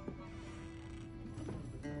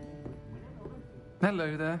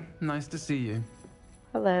 Hello there. Nice to see you.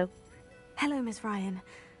 Hello. Hello, Miss Ryan.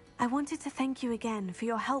 I wanted to thank you again for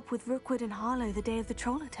your help with Rookwood and Harlow the day of the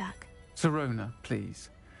troll attack. Sirona,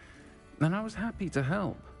 please. And I was happy to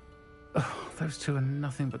help. Oh, those two are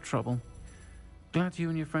nothing but trouble. Glad you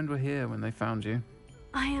and your friend were here when they found you.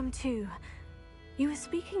 I am too. You were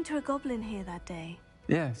speaking to a goblin here that day.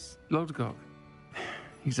 Yes, Lodgok.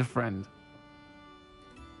 He's a friend.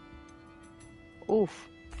 Oof.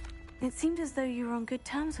 It seemed as though you were on good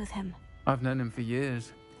terms with him. I've known him for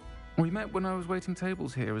years. We met when I was waiting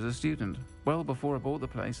tables here as a student, well before I bought the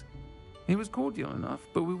place. He was cordial enough,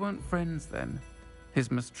 but we weren't friends then. His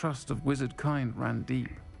mistrust of wizard kind ran deep.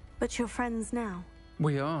 But you're friends now?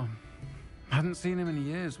 We are. Hadn't seen him in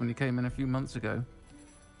years when he came in a few months ago.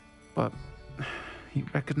 But he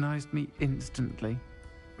recognized me instantly,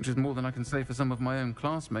 which is more than I can say for some of my own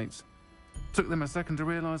classmates. Took them a second to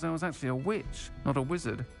realize I was actually a witch, not a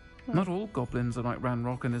wizard. Not all goblins are like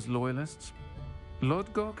Ranrock and his loyalists.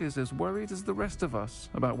 Lodgok is as worried as the rest of us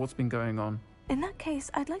about what's been going on. In that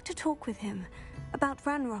case, I'd like to talk with him. About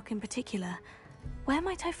Ranrock in particular. Where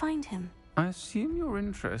might I find him? I assume your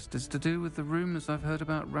interest is to do with the rumors I've heard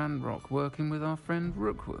about Ranrock working with our friend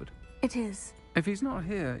Rookwood. It is. If he's not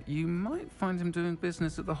here, you might find him doing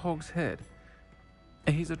business at the Hog's Head.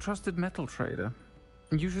 He's a trusted metal trader.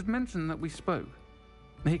 You should mention that we spoke.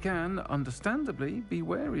 He can, understandably, be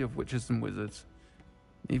wary of witches and wizards,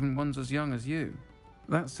 even ones as young as you.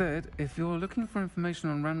 That said, if you're looking for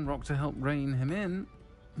information on Ranrock to help rein him in,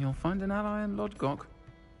 you'll find an ally in Lodgok.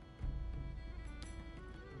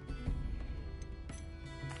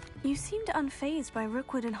 You seemed unfazed by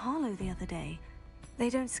Rookwood and Harlow the other day.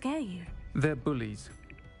 They don't scare you. They're bullies.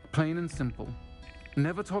 Plain and simple.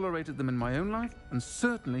 Never tolerated them in my own life, and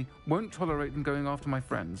certainly won't tolerate them going after my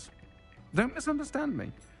friends. Don't misunderstand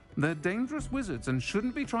me. They're dangerous wizards and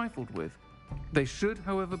shouldn't be trifled with. They should,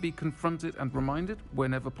 however, be confronted and reminded,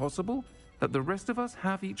 whenever possible, that the rest of us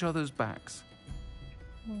have each other's backs.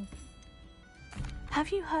 Have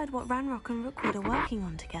you heard what Ranrock and Rookwood are working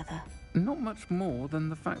on together? Not much more than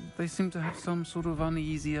the fact that they seem to have some sort of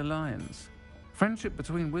uneasy alliance. Friendship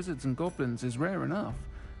between wizards and goblins is rare enough,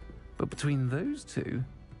 but between those two,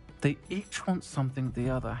 they each want something the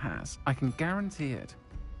other has. I can guarantee it.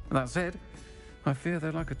 That said, I fear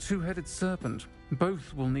they're like a two-headed serpent.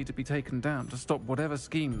 Both will need to be taken down to stop whatever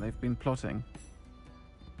scheme they've been plotting.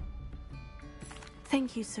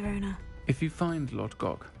 Thank you, Sirona. If you find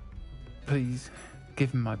Lodgok, please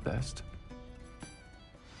give him my best.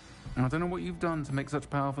 I don't know what you've done to make such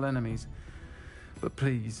powerful enemies, but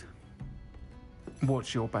please,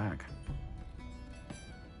 watch your back.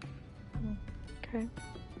 Okay.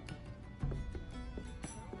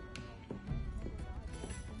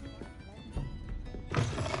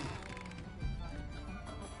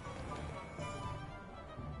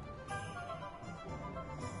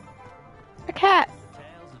 A cat!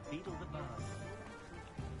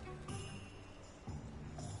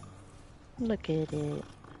 Look at it.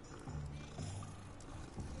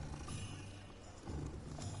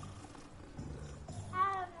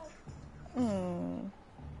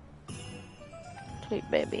 Sweet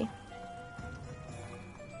baby.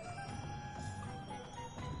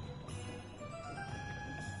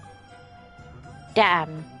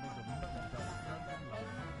 Damn.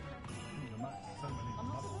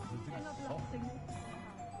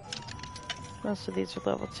 Most of these are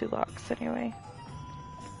level 2 locks anyway.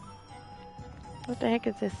 What the heck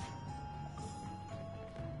is this?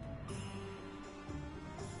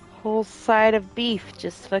 Whole side of beef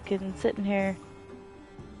just fucking sitting here.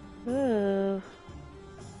 Ooh.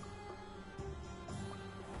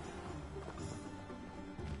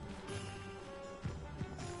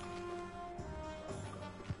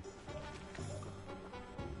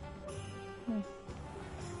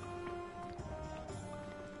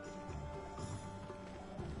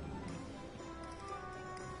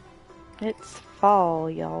 It's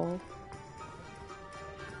fall, y'all.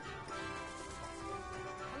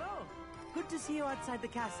 Hello. Good to see you outside the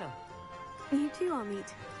castle. You too,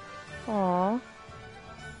 Amit. Aww.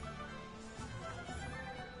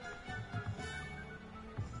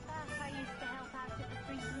 I used to help out at the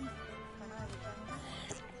free room when I was younger.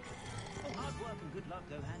 Oh, hard work and good luck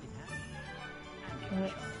go hand in hand.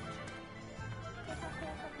 Yep.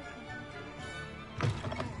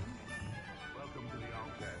 Welcome to the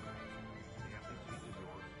Arcade. The empty seat is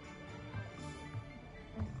yours.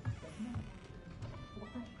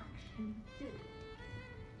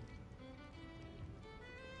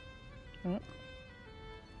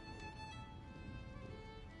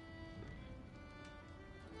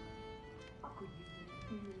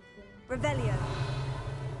 Revelio.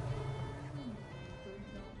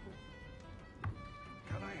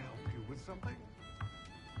 Can I help you with something?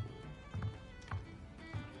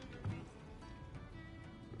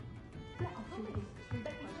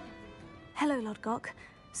 Hello, Lodgok.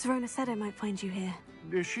 Sirona said I might find you here.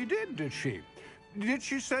 She did she? Did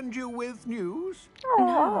she send you with news?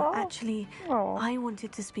 No, actually, I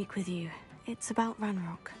wanted to speak with you. It's about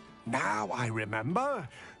Ranrock. Now I remember.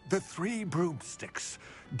 The 3 broomsticks.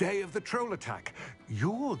 Day of the troll attack.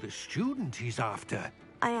 You're the student he's after.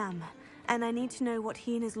 I am, and I need to know what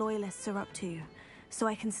he and his loyalists are up to, so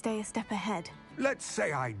I can stay a step ahead. Let's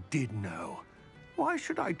say I did know. Why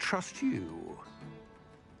should I trust you?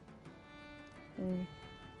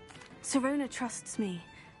 Sirona trusts me,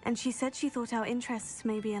 and she said she thought our interests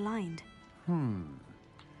may be aligned.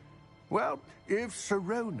 Well, if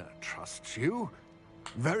Sirona trusts you,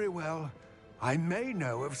 very well. I may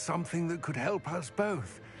know of something that could help us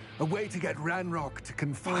both. A way to get Ranrock to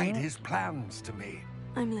confide his plans to me.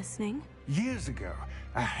 I'm listening. Years ago,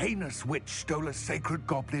 a heinous witch stole a sacred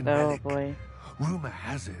goblin Oh relic. boy. Rumor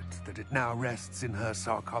has it that it now rests in her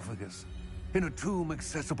sarcophagus, in a tomb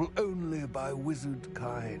accessible only by wizard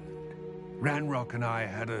kind. Ranrock and I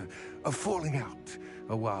had a falling out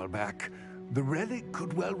a while back. The relic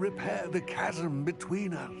could well repair the chasm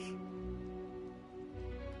between us.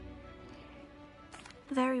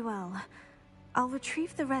 Very well. I'll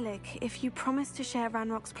retrieve the relic if you promise to share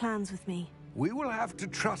Ranrock's plans with me. We will have to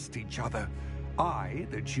trust each other. I,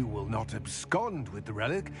 that you will not abscond with the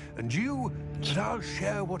relic, and you, that I'll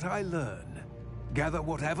share what I learn. Gather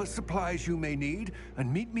whatever supplies you may need,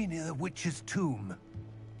 and meet me near the witch's tomb.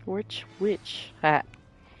 Which witch hat?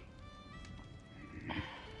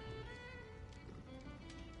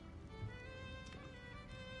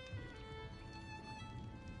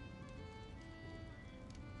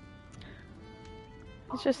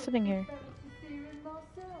 He's just sitting here.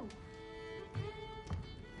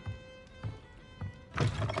 I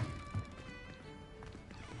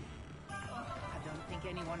don't think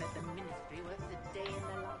anyone at the ministry works a day in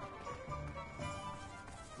their life.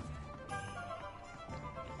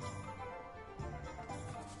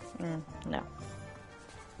 No.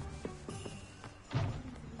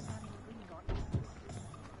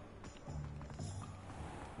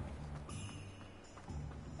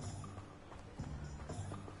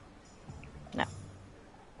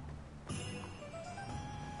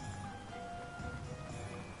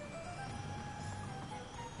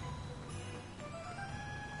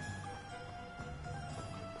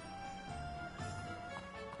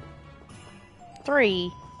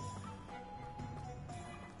 3.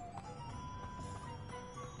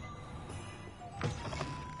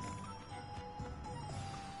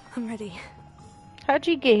 I'm ready. How'd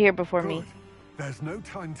you get here before Good. me? There's no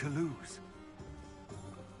time to lose.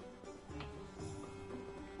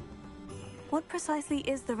 What precisely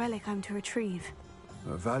is the relic I'm to retrieve?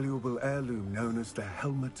 A valuable heirloom known as the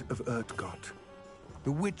Helmet of Urtkot.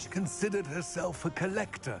 The witch considered herself a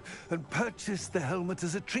collector and purchased the helmet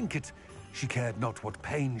as a trinket. She cared not what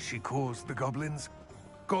pain she caused the goblins.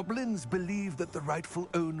 Goblins believe that the rightful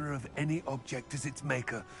owner of any object is its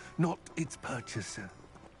maker, not its purchaser.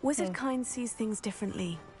 Wizard kind sees things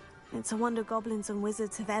differently. It's a wonder goblins and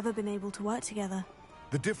wizards have ever been able to work together.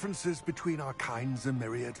 The differences between our kinds are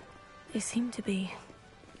myriad. They seem to be.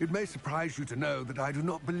 It may surprise you to know that I do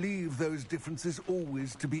not believe those differences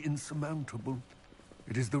always to be insurmountable.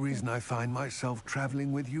 It is the reason I find myself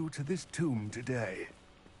traveling with you to this tomb today.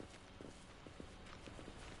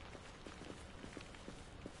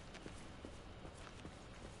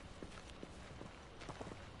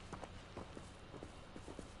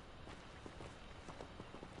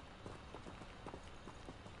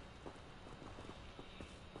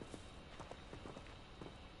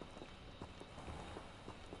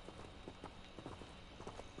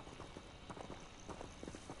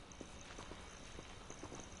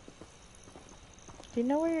 Do you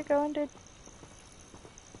know where you're going, dude?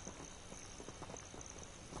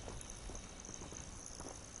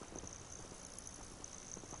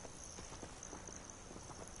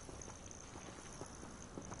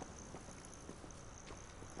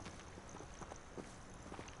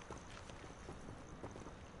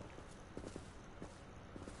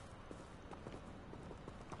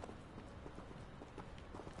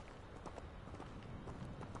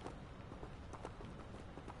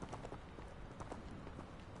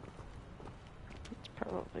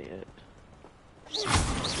 Probably it.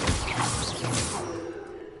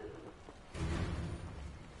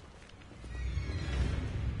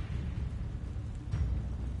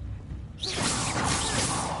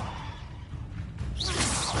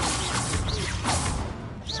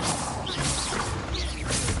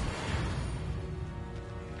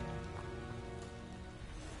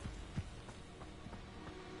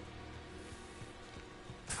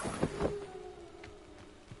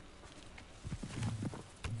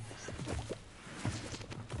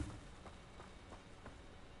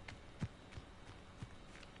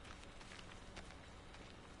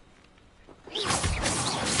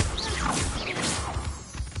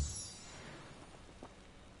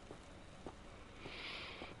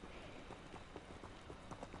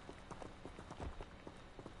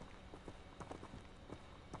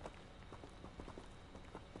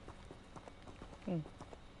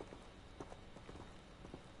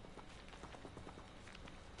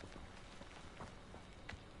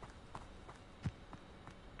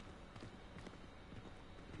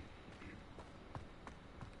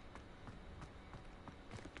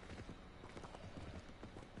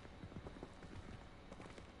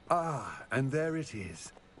 Ah, and there it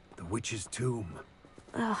is. The witch's tomb.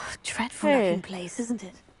 Ugh, dreadful Hey. looking place, isn't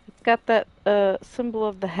it? It's got that symbol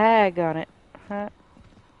of the hag on it. Huh?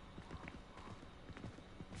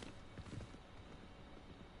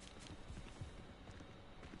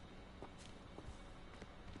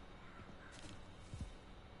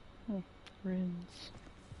 Runes.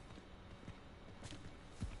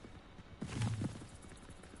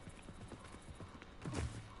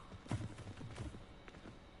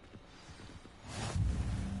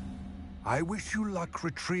 I wish you luck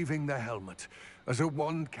retrieving the helmet. As a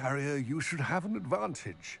wand carrier, you should have an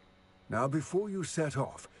advantage. Now, before you set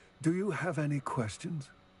off, do you have any questions?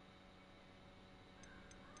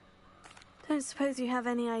 Don't suppose you have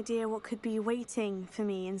any idea what could be waiting for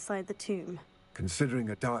me inside the tomb? Considering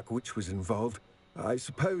a Dark Witch was involved, I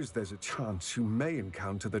suppose there's a chance you may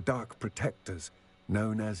encounter the Dark Protectors,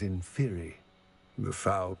 known as Inferi. The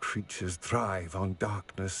foul creatures thrive on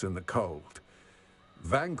darkness and the cold.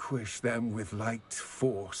 Vanquish them with light,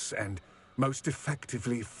 force, and, most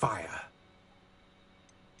effectively, fire.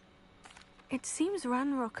 It seems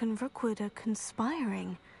Ranrock and Rookwood are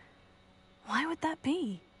conspiring. Why would that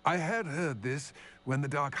be? I had heard this. When the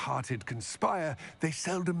dark-hearted conspire, they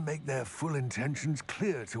seldom make their full intentions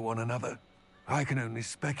clear to one another. I can only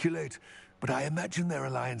speculate, but I imagine their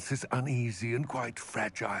alliance is uneasy and quite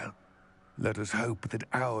fragile. Let us hope that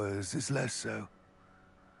ours is less so.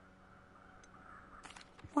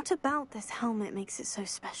 What about this helmet makes it so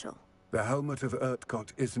special? The Helmet of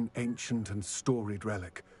Urtkot is an ancient and storied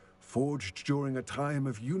relic, forged during a time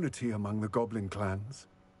of unity among the goblin clans.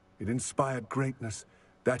 It inspired greatness,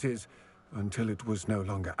 that is, until it was no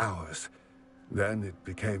longer ours. Then it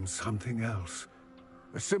became something else.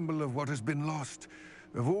 A symbol of what has been lost,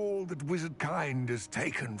 of all that wizard kind has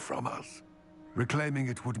taken from us. Reclaiming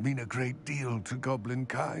it would mean a great deal to goblin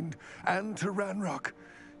kind, and to Ranrock.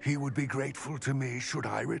 He would be grateful to me should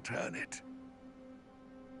I return it.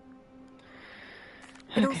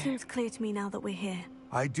 It all seems clear to me now that we're here.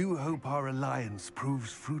 I do hope our alliance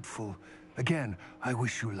proves fruitful. Again, I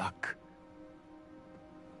wish you luck.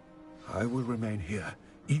 I will remain here,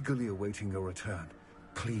 eagerly awaiting your return.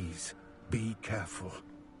 Please, be careful.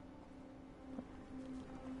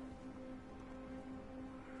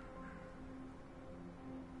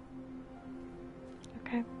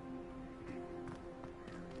 Okay.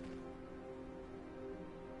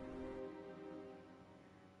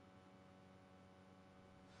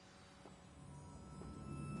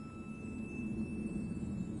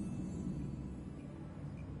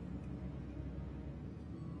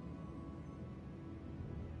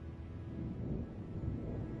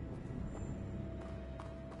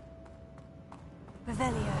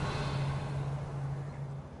 Revelio.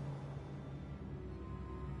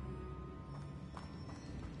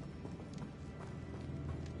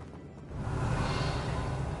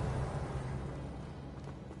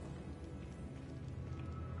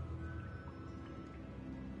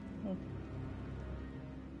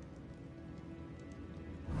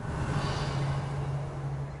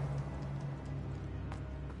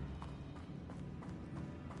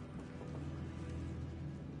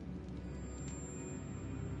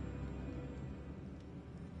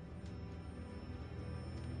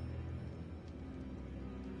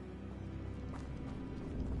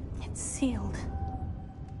 It's sealed.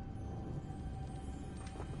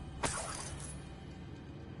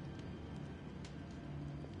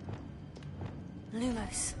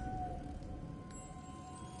 Lumos.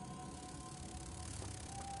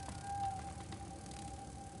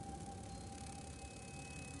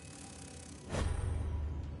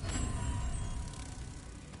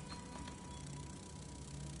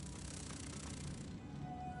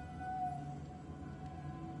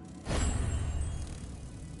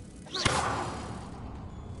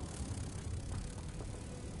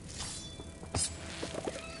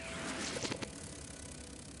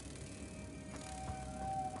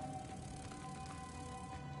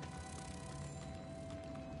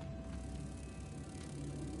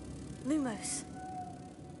 Lumos.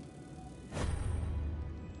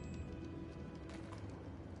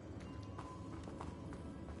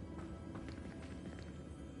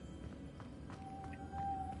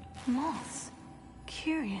 Moths.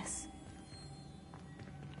 Curious.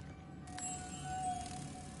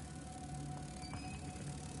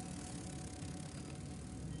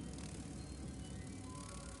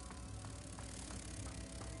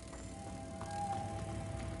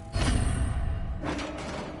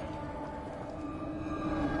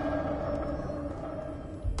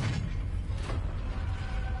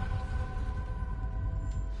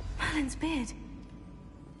 Merlin's beard.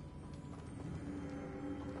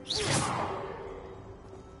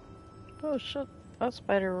 Oh shit, that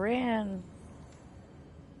spider ran.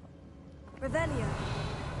 Revelio.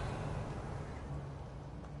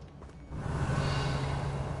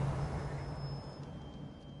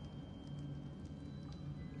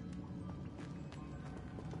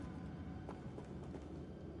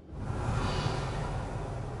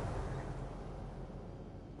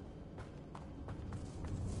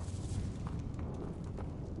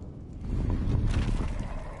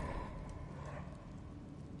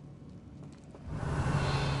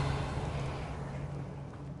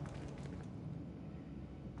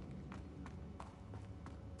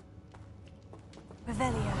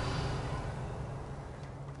 Revelio.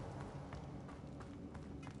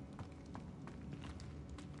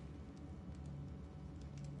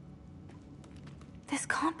 This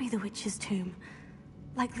can't be the witch's tomb.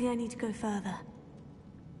 Likely I need to go further.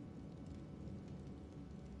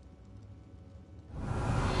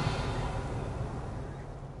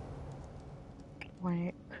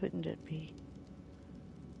 Why couldn't it be?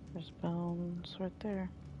 There's bones right there.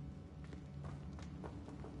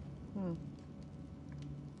 Hmm.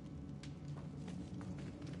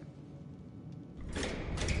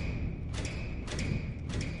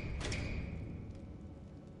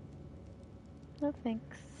 No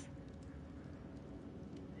thanks.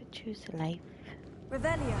 I choose life.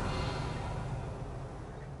 Revelio.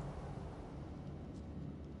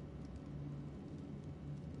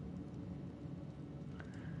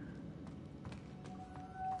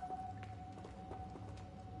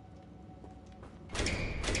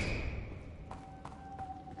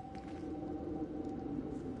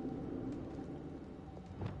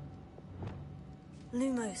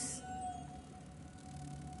 Lumos.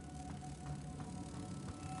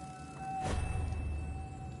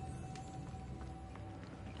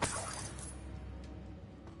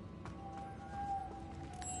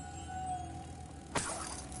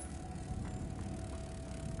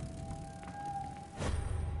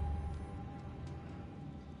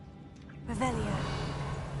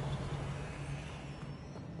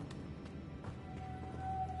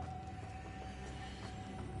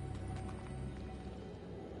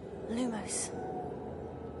 Lumos.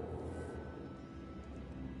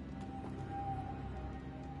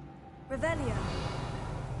 Revelio.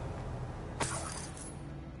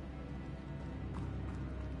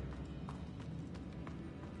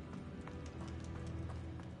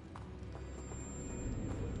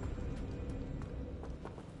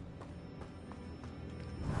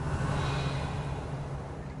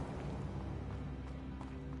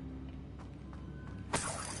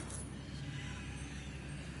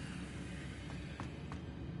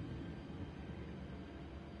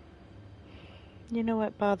 You know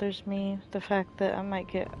what bothers me? The fact that I might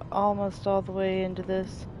get almost all the way into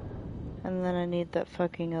this, and then I need that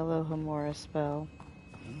fucking Alohomora spell.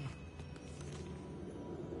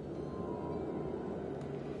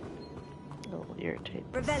 It'll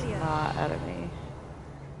irritate the snot out of me.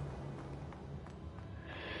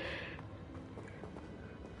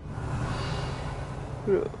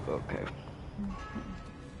 Okay.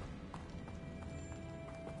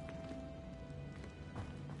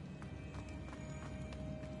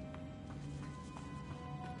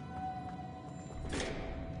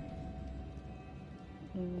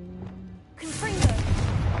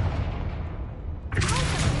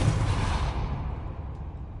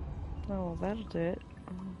 Oh, that'll do it.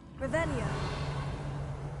 Revelio.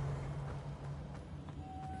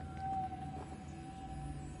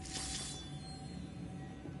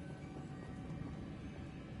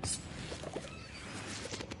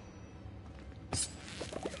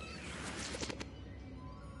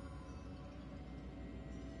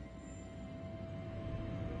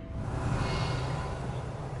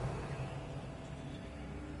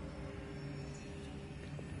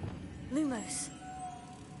 Lumos.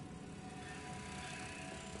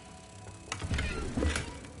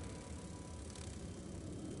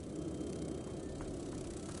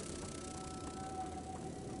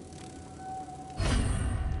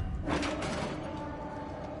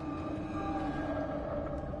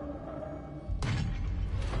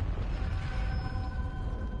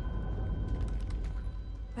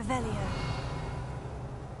 Revelio.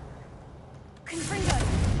 Confringo.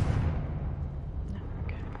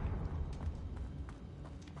 Okay.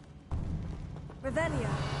 Revelio.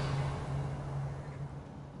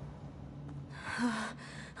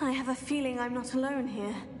 I have a feeling I'm not alone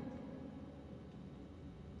here.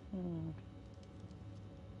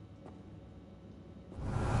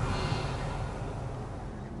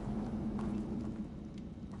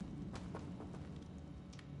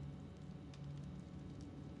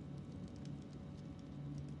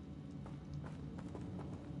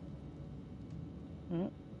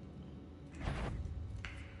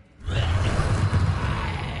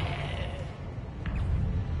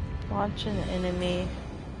 Launch an enemy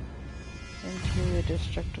into a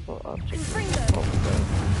destructible object.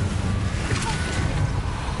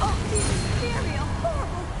 Oh, these are scary,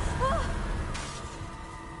 horrible! Oh.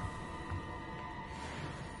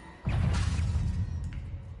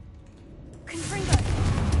 Confringo!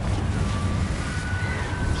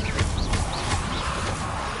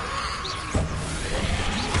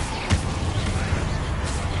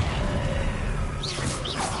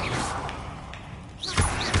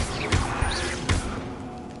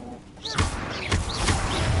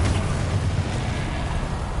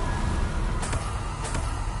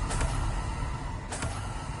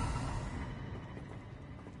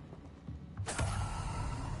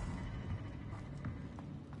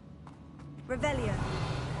 Revelio.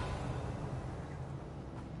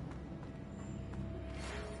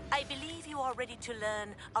 I believe you are ready to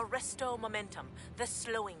learn Arresto Momentum, the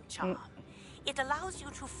slowing charm. It allows you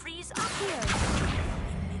to freeze up here in midair.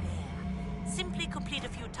 Simply complete a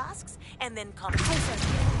few tasks and then come closer.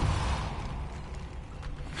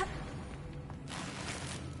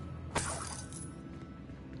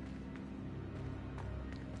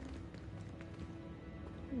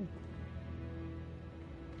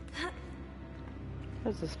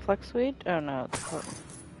 What is this, Fluxweed? Oh no, it's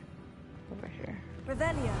over here.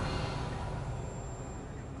 Revelio.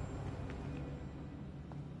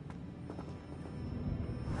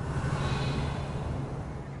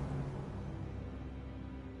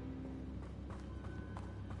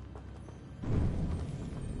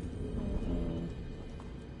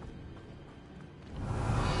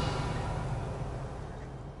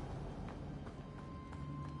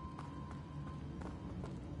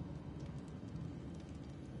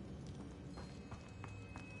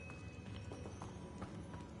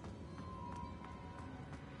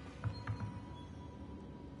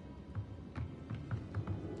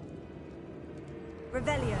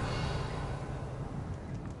 Revelio.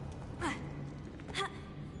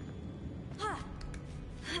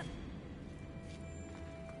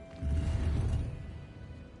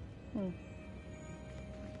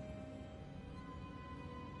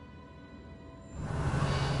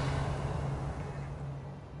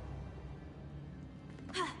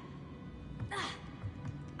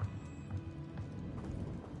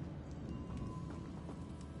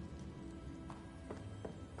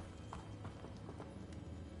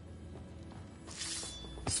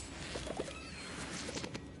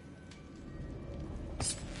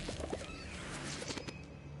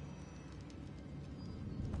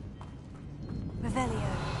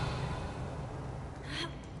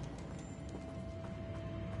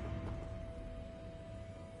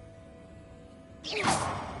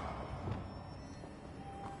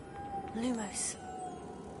 Lumos.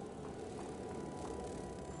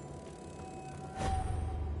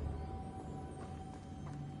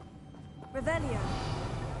 Revelio.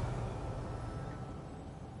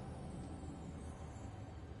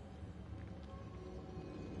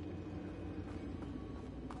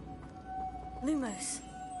 Lumos.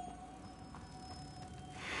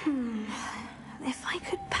 If I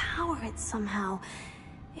could power it somehow,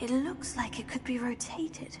 it looks like it could be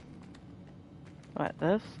rotated. What,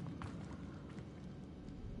 this?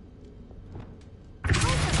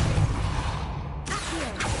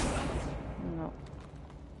 No.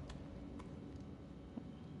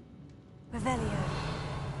 Revelio.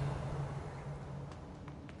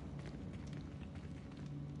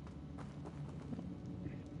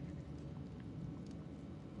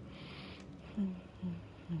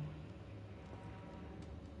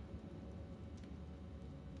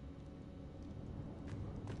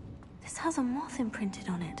 This has a moth imprinted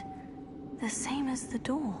on it. The same as the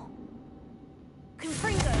door.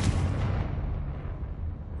 Confringo!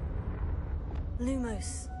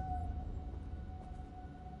 Lumos.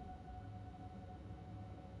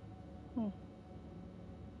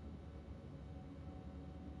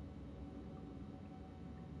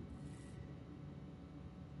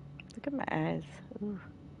 Look at my eyes. Ooh.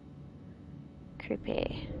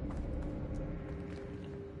 Creepy.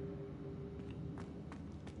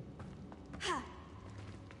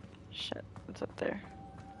 Shit, what's up there?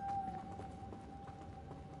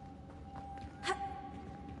 I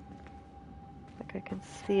think I can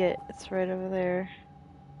see it. It's right over there.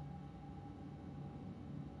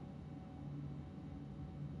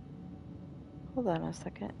 Hold on a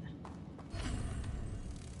second.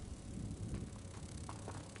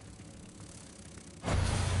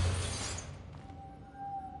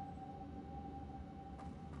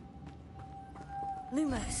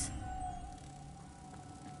 Lumos.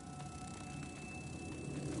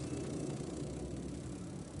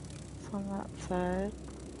 It's on that side.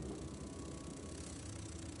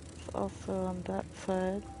 It's also on that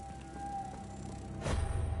side.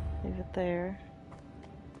 Leave it there.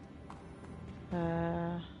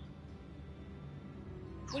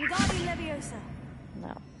 Wingardium Leviosa.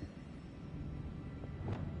 No.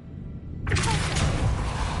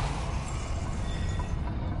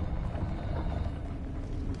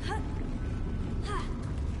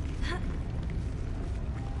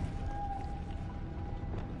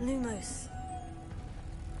 Lumos.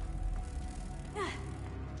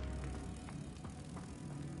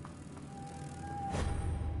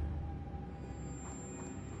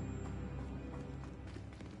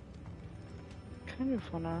 Kind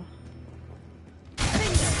of wanna.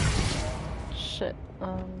 Shit.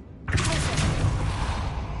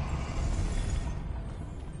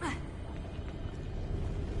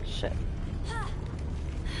 Shit.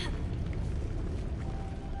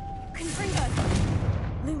 Confringo.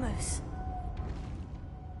 Lumos.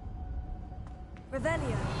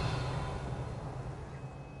 Revelio.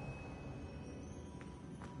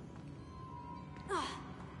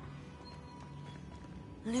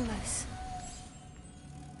 Lumos.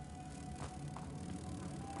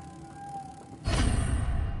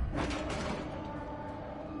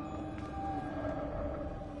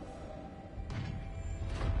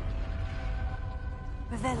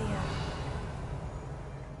 Revelio.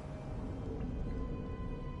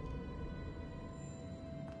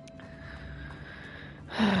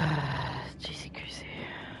 Juicy Cruisy.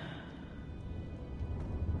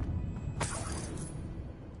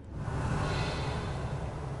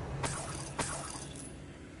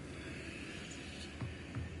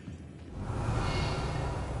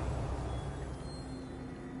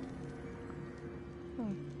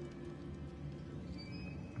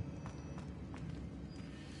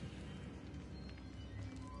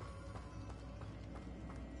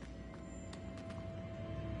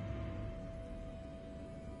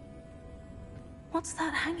 What's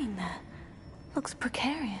that hanging there? Looks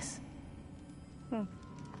precarious.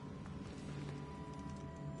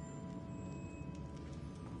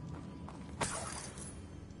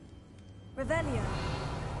 Revelio.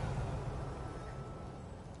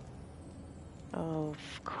 Oh,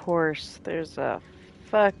 of course, there's a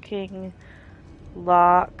fucking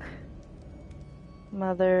lock.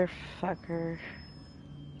 Motherfucker.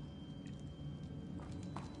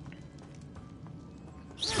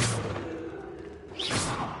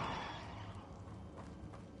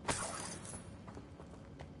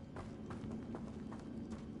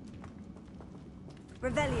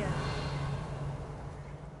 Revelio.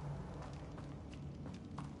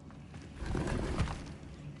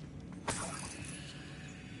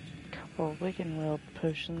 Couple Wiggenweld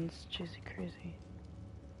potions. Juicy crazy.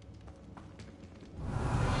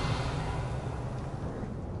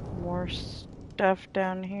 More stuff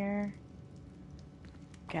down here.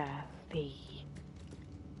 Golly.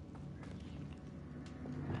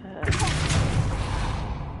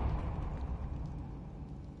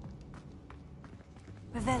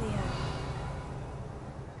 Revelio.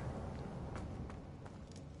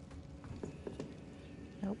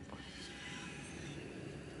 Nope.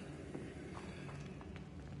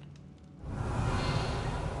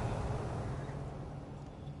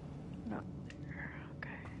 Not there.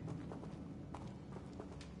 Okay.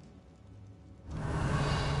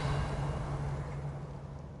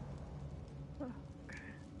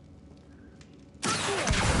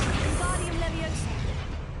 Wingardium Leviosa.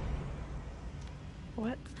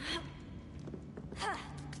 What?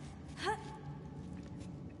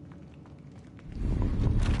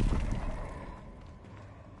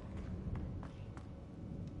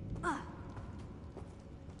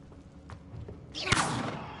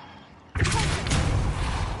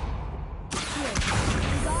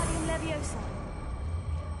 Wingardium Leviosa.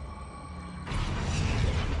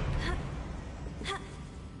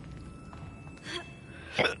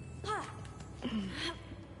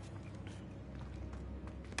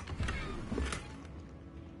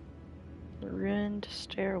 Ruined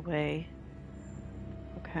stairway.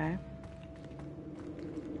 Okay.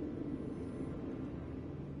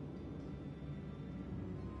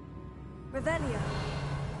 Revelio.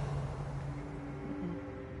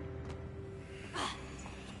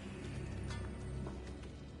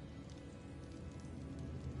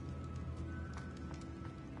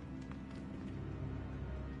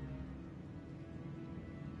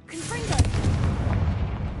 Confringo.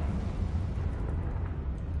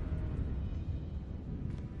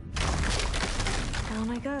 Down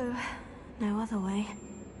I go. No other way.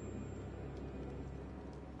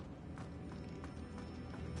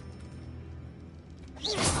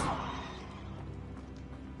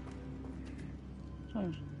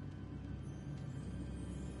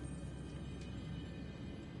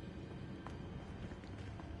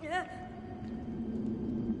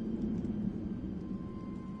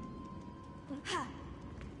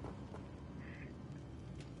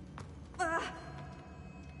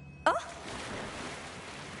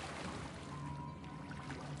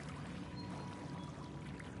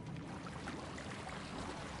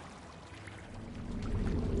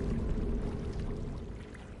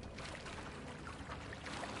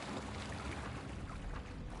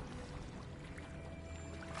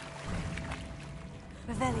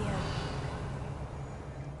 Revelio.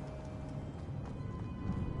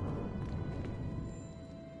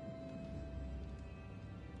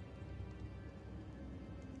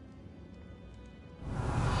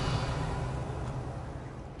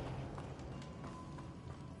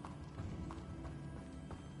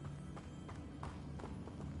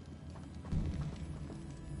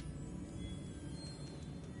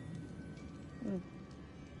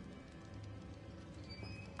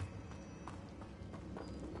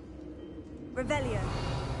 Revelio.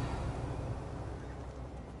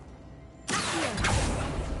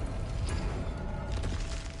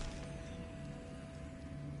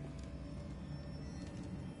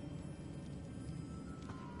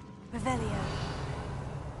 Revelio.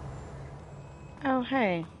 Oh,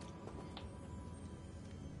 hey.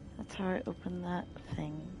 That's how I open that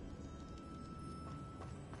thing.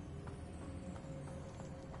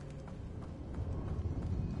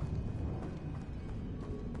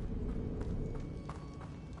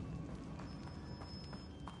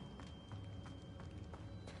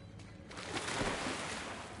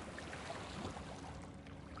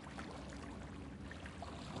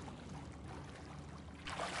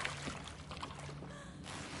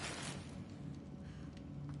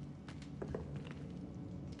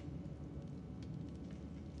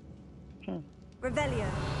 Revelio.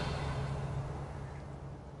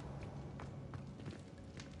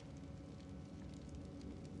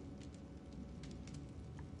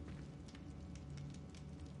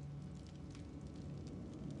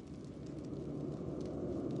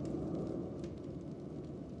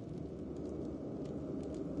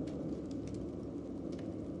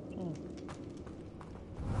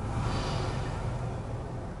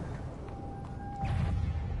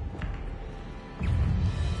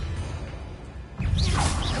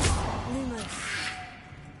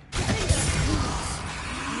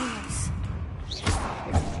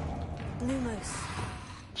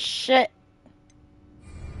 Shit.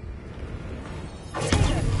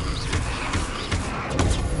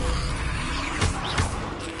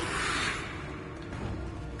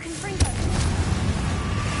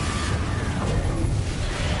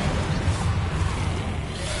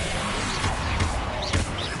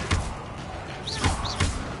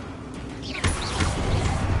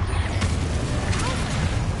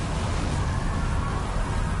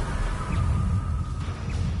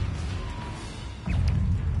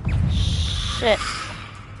 shit.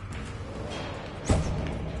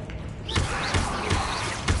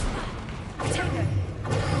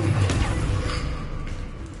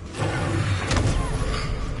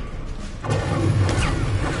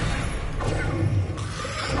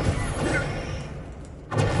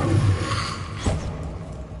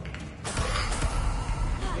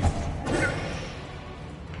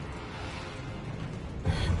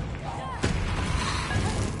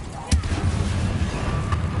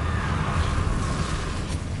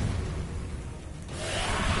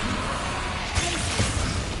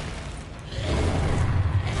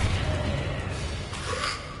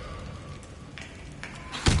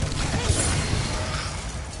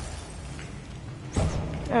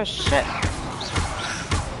 Oh shit.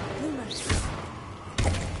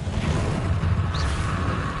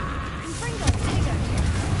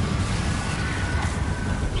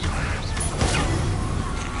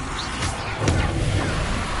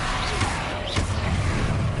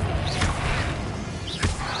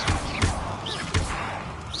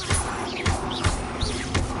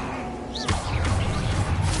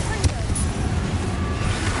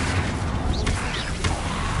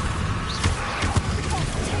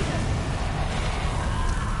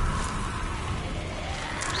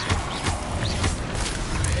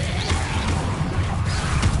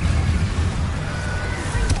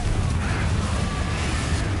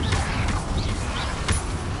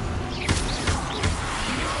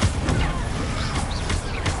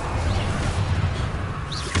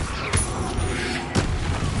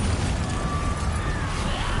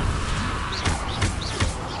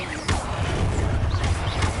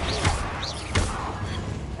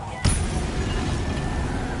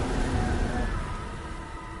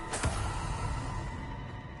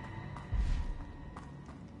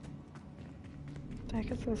 What the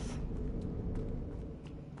heck is this?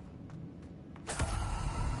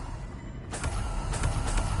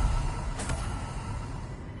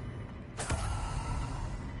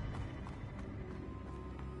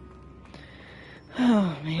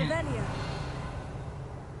 Oh man. Revelio.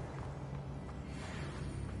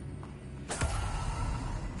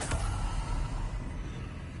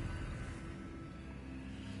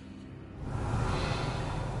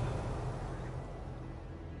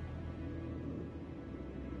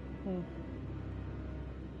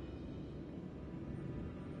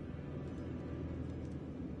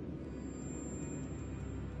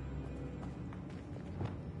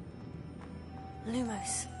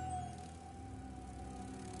 Lumos.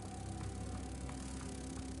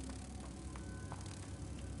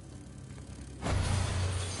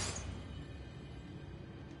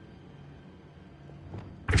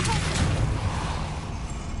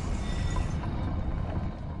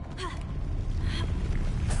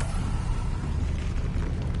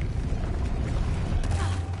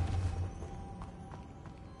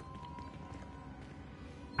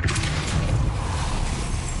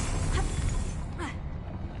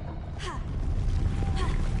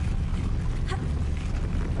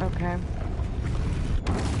 Okay.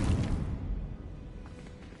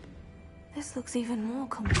 This looks even more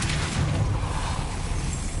complex.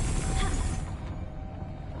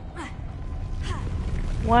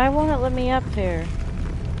 Why won't it let me up there?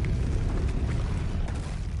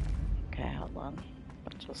 Okay, hold on.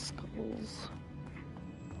 Bunch of skulls.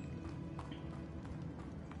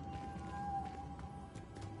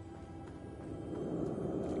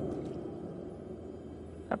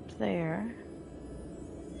 Up there.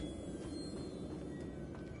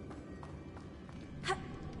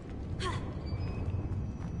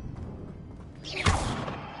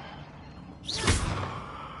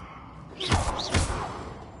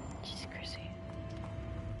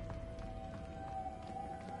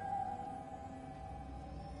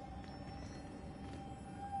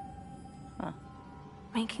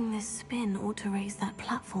 Making this spin ought to raise that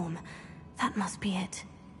platform. That must be it.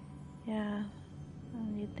 Yeah,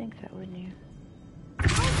 you'd think that, wouldn't you?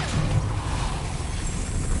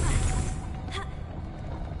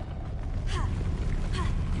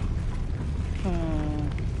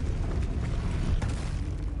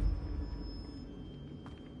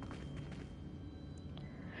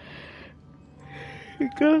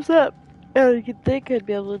 It goes up. Oh, you'd think I'd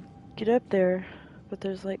be able to get up there, but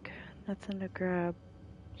there's like nothing to grab,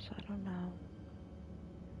 so I don't know.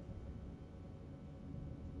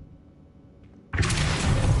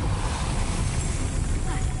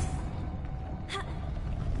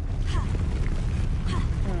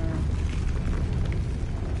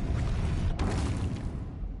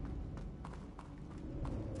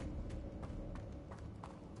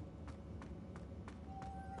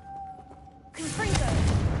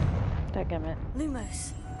 Daggum it.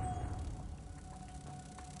 Lumos.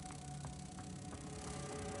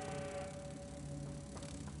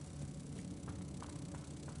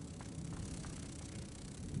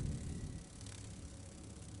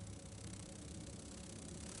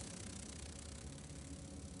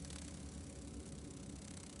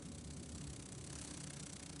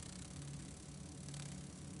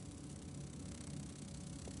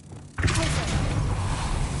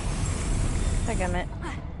 Dadgummit.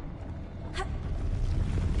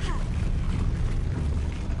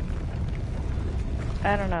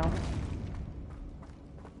 I don't know.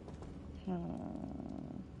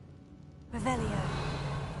 Revelio.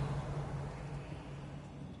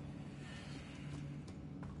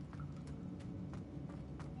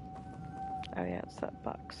 Oh yeah, it's that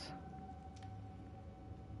box.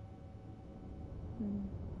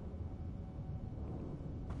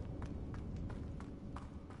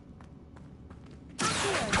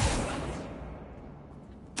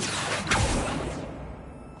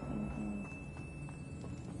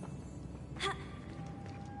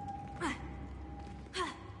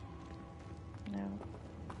 No.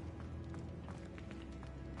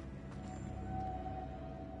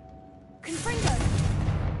 Confringo.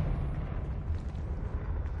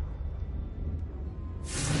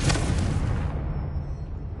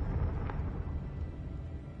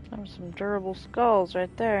 There's some durable skulls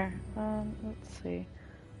right there. Let's see.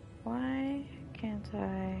 Why can't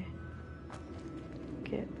I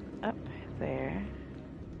get up there?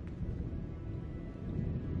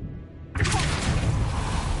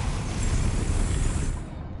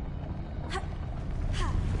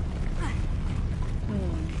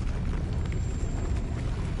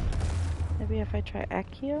 Maybe if I try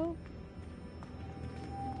Accio?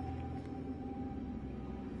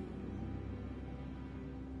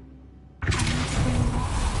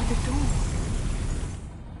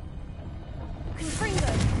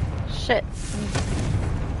 Shit.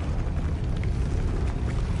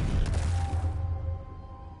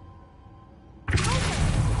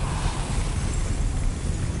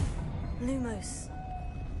 Lumos.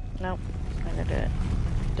 Nope. I'm gonna do it.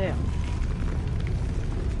 Damn.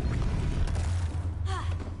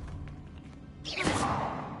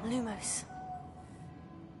 Lumos.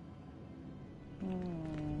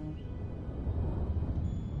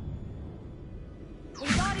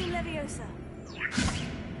 Wingardium Leviosa.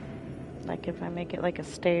 Like if I make it like a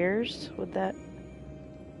stairs, would that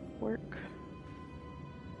work?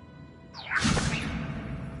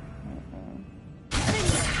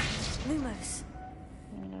 Lumos.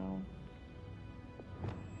 No.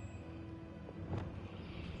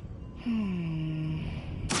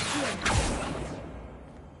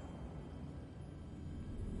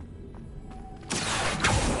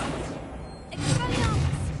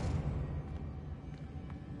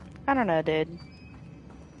 I don't know, dude.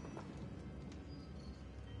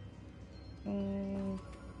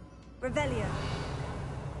 Revelio.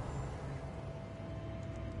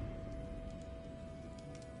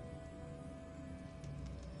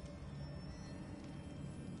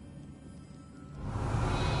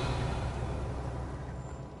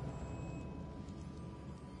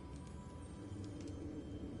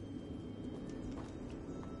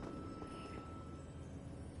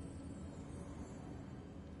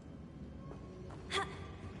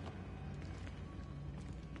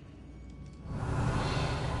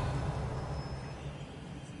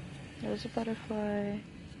 There's a butterfly.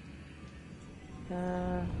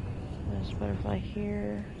 There's a butterfly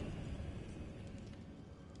here.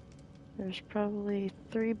 There's probably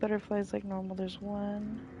 3 butterflies like normal. There's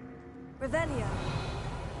 1. Revelio.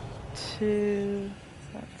 2.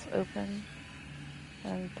 That's open.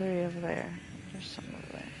 And 3 over there. There's some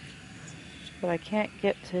over there. But I can't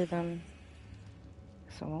get to them.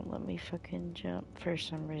 So it won't let me fucking jump for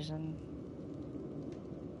some reason.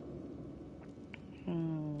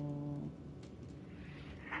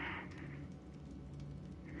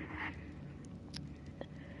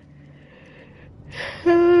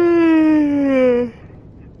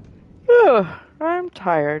 Oh, I'm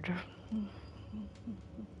tired.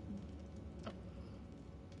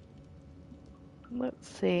 Let's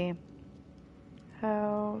see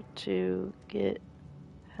how to get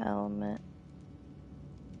helmet.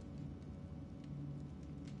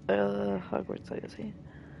 Hogwarts Legacy.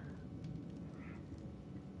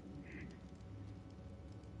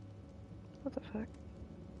 What the fuck?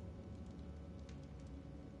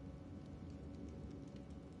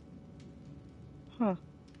 Huh.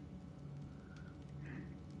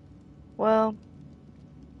 Well,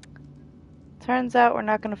 turns out we're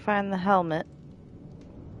not going to find the helmet.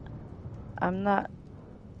 I'm not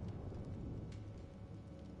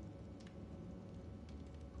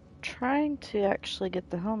trying to actually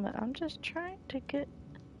get the helmet. I'm just trying to get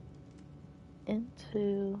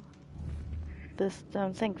into this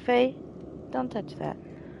dumb thing. Faye, don't touch that.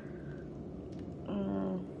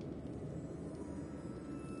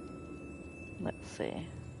 Let's see.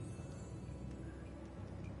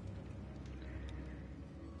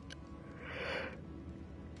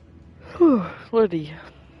 Whew, Liddy.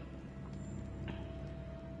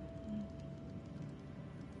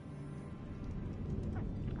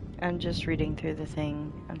 I'm just reading through the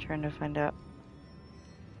thing. I'm trying to find out.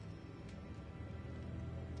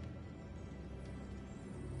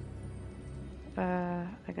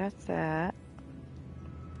 I got that.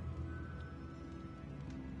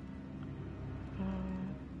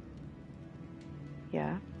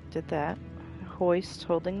 Yeah, did that. Hoist,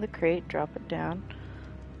 holding the crate, drop it down.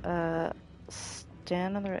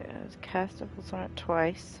 Stand on the right, cast a pulse on it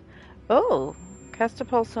twice. Oh, cast a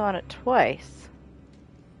pulse on it twice.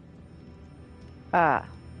 Ah,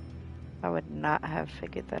 I would not have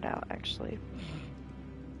figured that out, actually.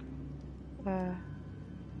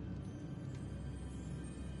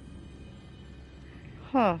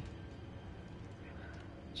 Huh.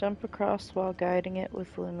 Jump across while guiding it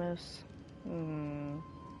with Lumos.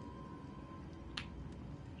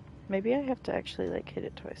 Maybe I have to actually, like, hit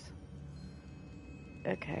it twice.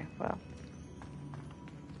 Okay, well.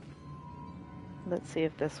 Let's see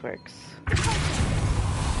if this works.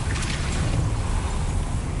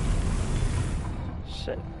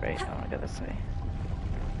 Shit, right, I wanna go this way.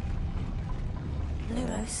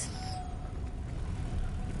 Lumos.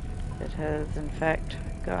 It has, in fact,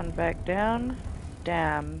 gone back down.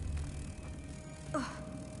 Damn.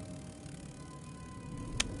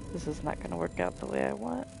 This is not gonna work out the way I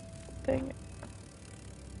want. Dang it.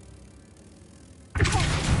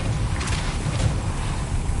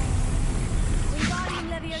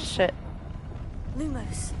 Shit.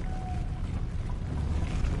 Lumos.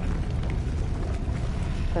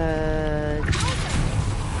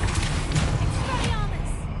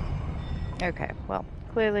 Okay, well,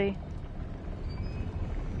 clearly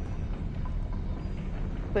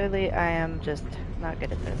I am just not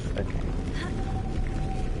good at this. Okay.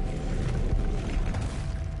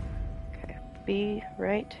 Okay, be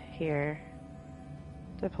right here.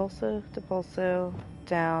 Depulso,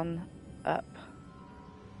 down, up.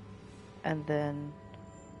 And then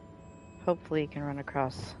hopefully you can run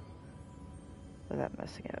across without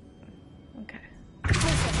messing up. Okay.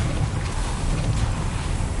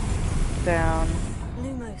 Down.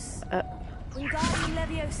 Lumos. Up. Wingardium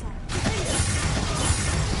Leviosa.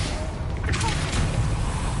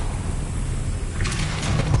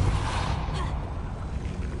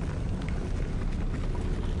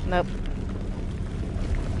 Nope.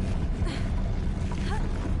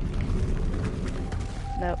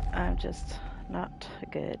 Nope, I'm just not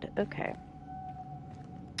good. Okay.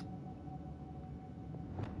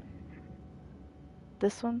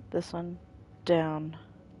 This one, down,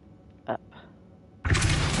 up.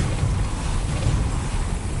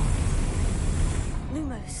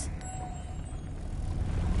 Lumos.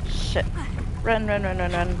 Shit. Run.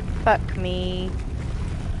 Fuck me.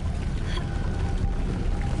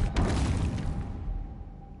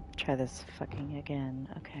 Try this fucking again.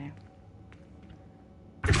 Okay.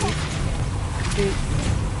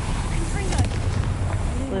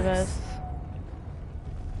 Lumos.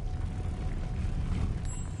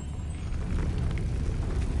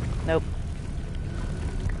 Nope.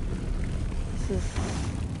 This is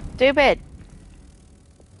stupid.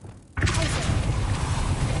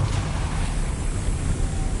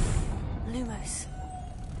 Lumos.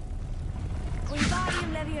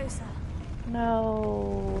 Wingardium Leviosa.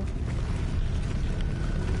 No.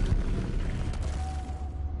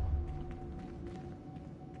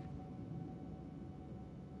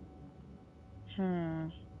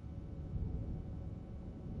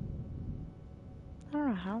 I don't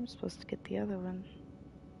know how I'm supposed to get the other one.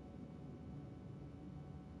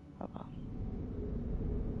 Oh well.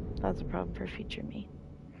 That's a problem for future me.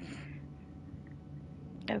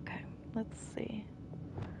 Okay, let's see.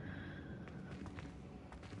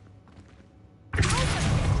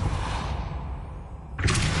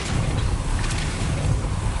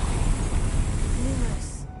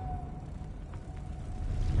 Lumos.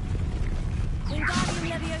 Wingardium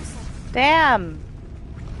Leviosa. Damn!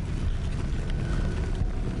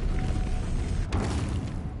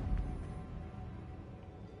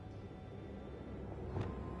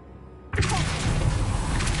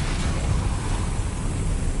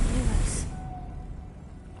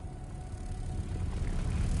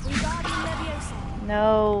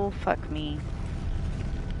 No, fuck me.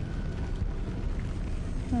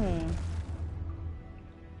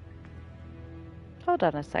 Hold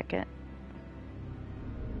on a second.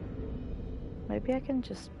 Maybe I can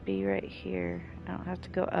just be right here. I don't have to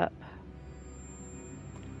go up.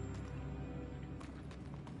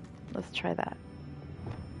 Let's try that.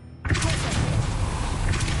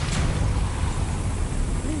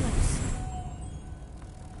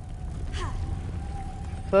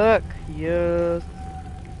 Fuck, yes.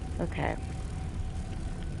 Okay.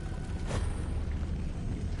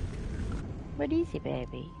 What is it,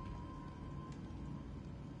 baby?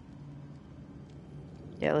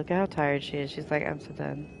 Yeah, look at how tired she is. She's like, I'm so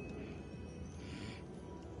done.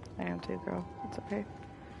 I am too, girl. It's okay.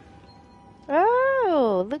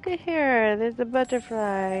 Oh, look at here. There's a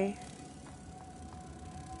butterfly.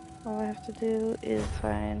 All I have to do is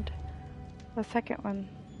find the second one.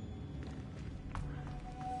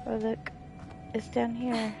 Oh, look. It's down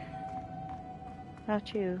here.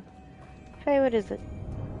 Not you. Hey, what is it?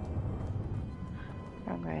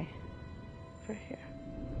 Wrong way. For here.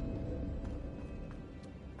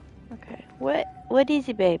 Okay. What is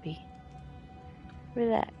it, baby?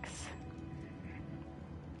 Relax.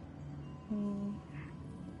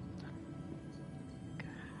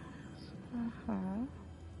 Uh-huh.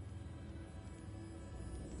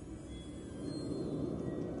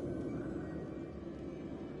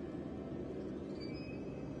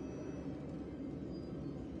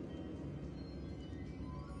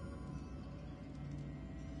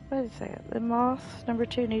 Wait a second. The moth number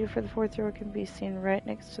 2 needed for the 4th row can be seen right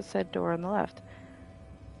next to said door on the left.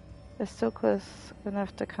 It's still close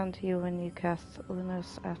enough to come to you when you cast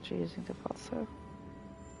Lumos after using the pulsar.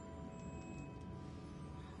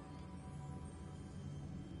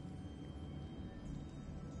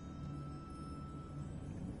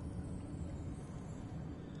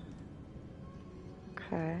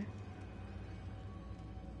 Okay.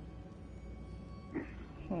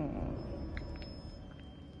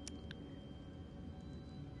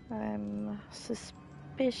 I'm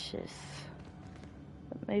suspicious.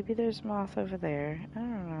 But maybe there's moth over there. I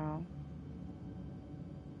don't know.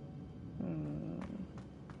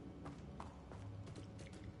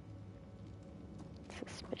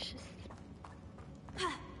 Suspicious.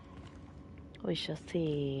 We shall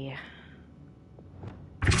see.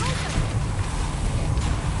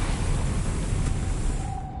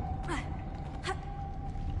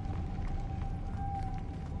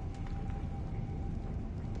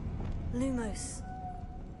 Lumos.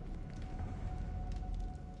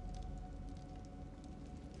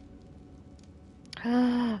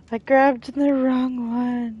 I grabbed the wrong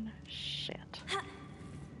one. Shit.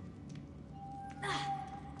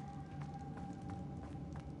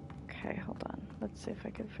 Okay, hold on. Let's see if I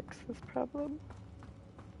can fix this problem.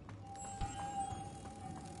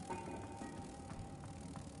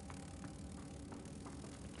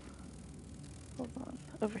 Hold on.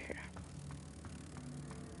 Over here.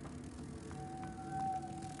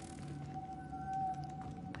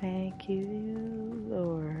 Thank you,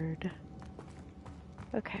 Lord.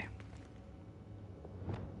 Okay.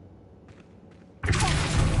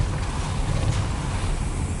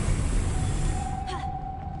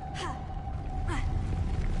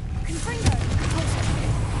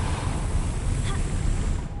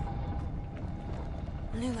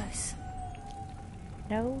 Lumos.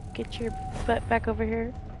 No, get your butt back over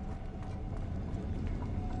here.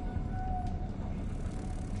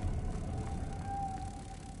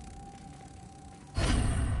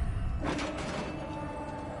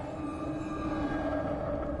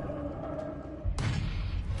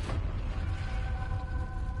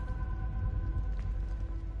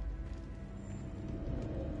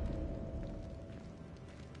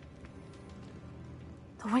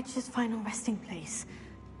 The witch's final resting place.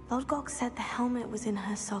 Lodgok said the helmet was in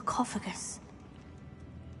her sarcophagus.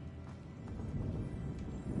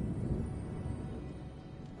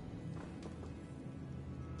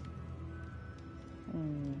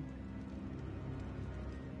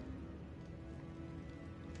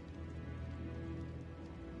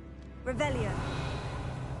 Revelio.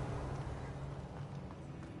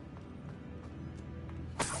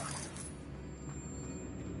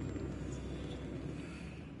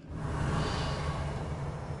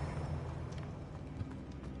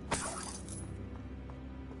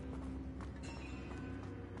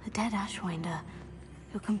 A dead Ashwinder.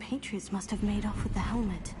 Your compatriots must have made off with the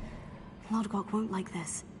helmet. Lodgok won't like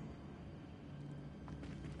this.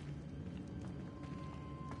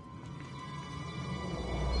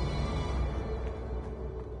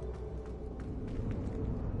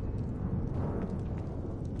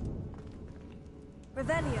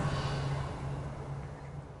 Revelio.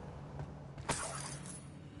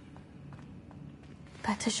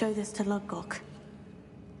 Better show this to Lodgok.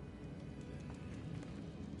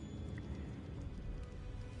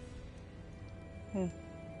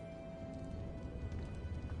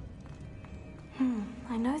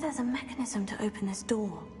 I know there's a mechanism to open this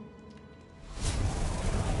door.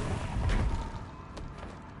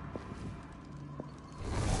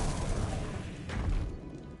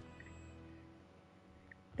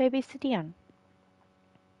 Baby, sit down.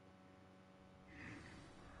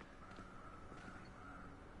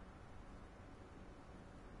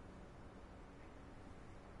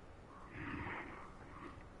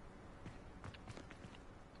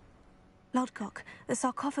 Lodgok, the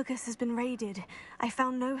sarcophagus has been raided. I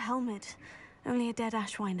found no helmet, only a dead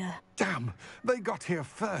Ashwinder. Damn! They got here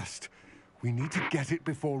first. We need to get it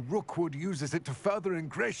before Rookwood uses it to further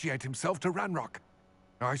ingratiate himself to Ranrock.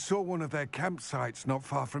 I saw one of their campsites not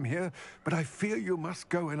far from here, but I fear you must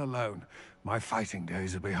go in alone. My fighting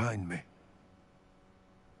days are behind me.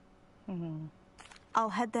 I'll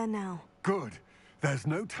head there now. Good. There's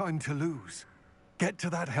no time to lose. Get to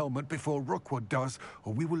that helmet before Rookwood does,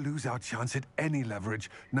 or we will lose our chance at any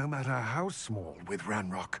leverage, no matter how small, with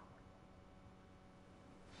Ranrock.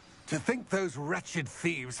 To think those wretched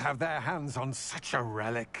thieves have their hands on such a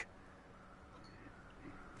relic.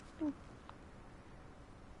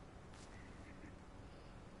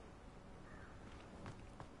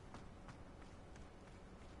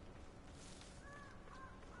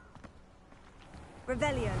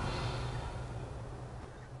 Revelio.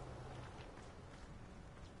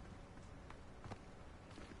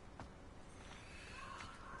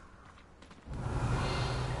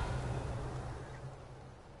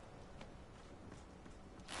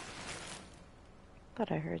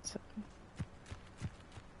 Thought I heard something.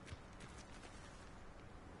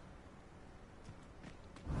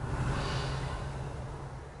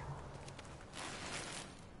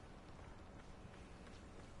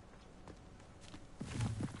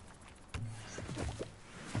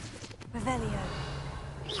 Revelio.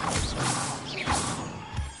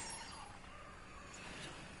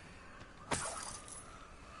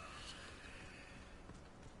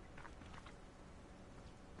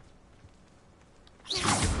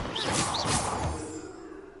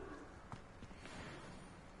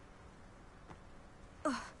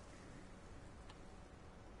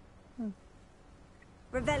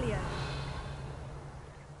 Revelio.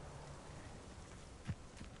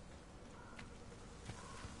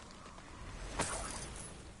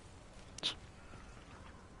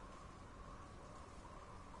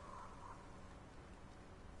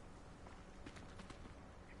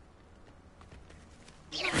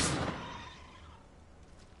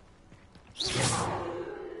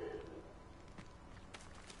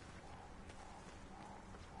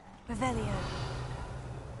 Revelio.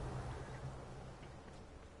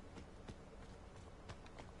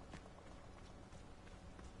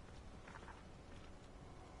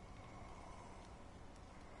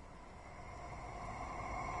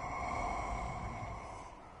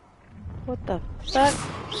 What the fuck?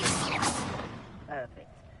 Perfect.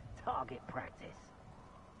 Target practice.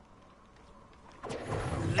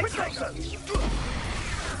 Let's go!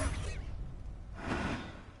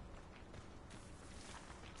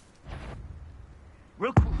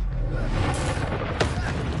 Real cool.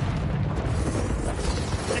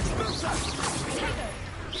 Let's go, sir.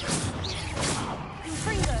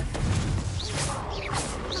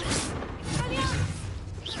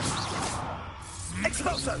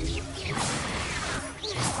 Exploso!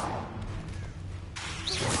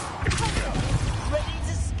 Ready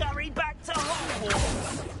to scurry back to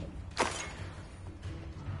Hogwarts!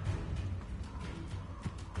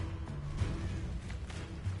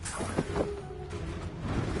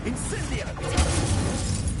 Incendio!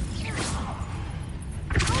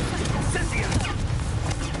 Incendio!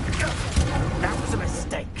 That was a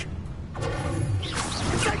mistake.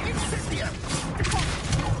 Incendio!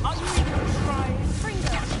 Are you even trying?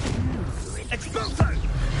 Exploso!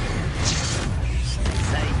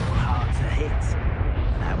 Say you're hard to hit.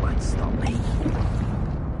 That won't stop me.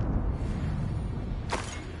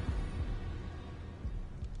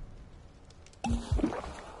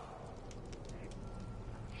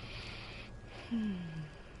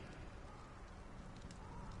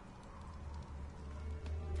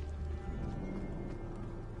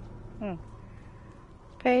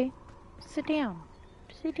 Faye, sit down.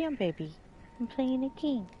 Sit down, baby. I'm playing a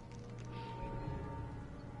game.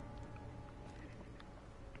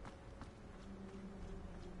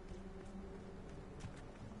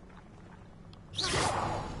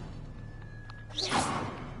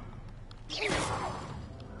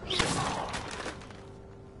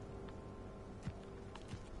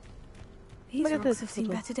 These Look at rocks this have seen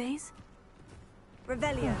little- better days.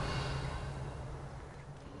 Revelio.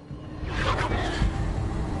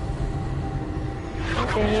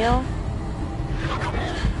 What the hell?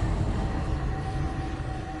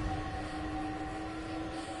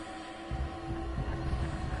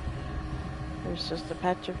 There's just a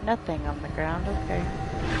patch of nothing on the ground, okay.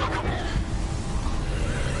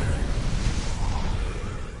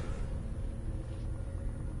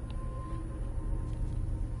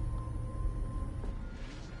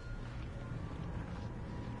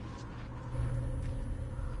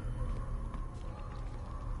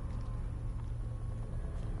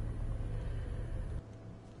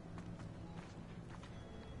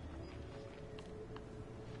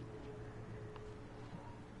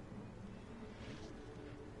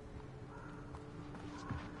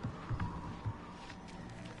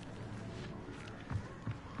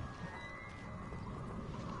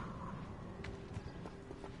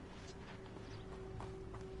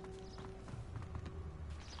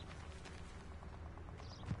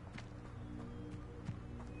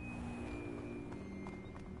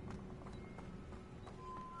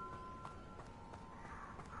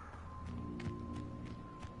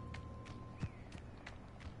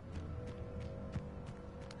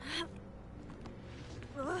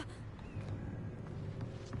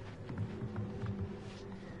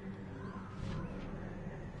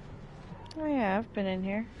 Oh yeah, I've been in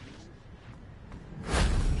here.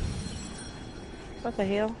 What the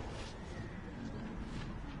hell?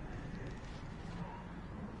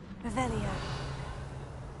 Revelio.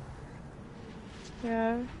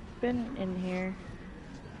 Yeah, I've been in here.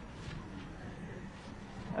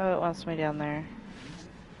 Oh, it wants me down there.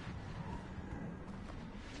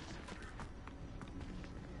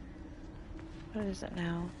 What is it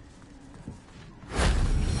now?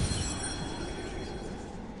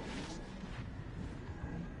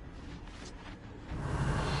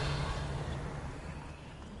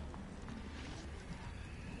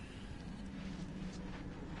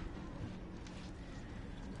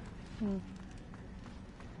 I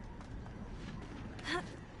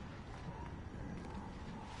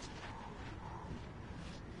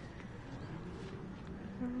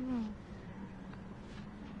don't know.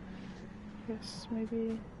 Guess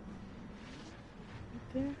maybe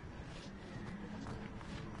right there.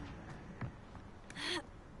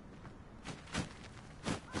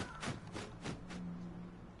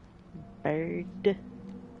 Bird.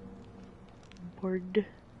 Board.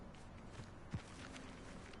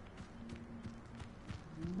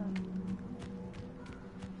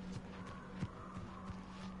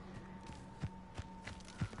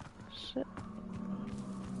 Shit.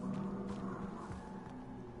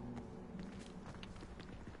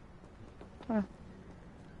 Huh.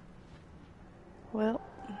 Well.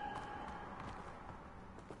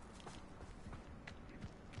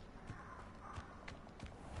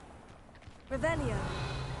 Revelio.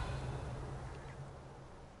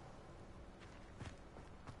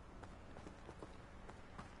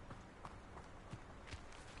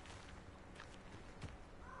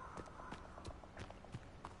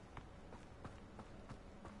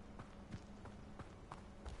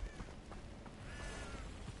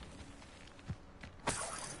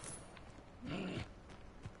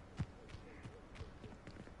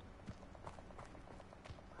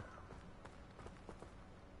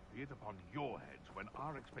 Be it upon your heads when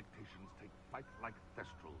our expectations take flight like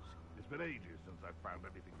thestrals. It's been ages since I've found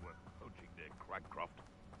anything worth poaching near Cragcroft.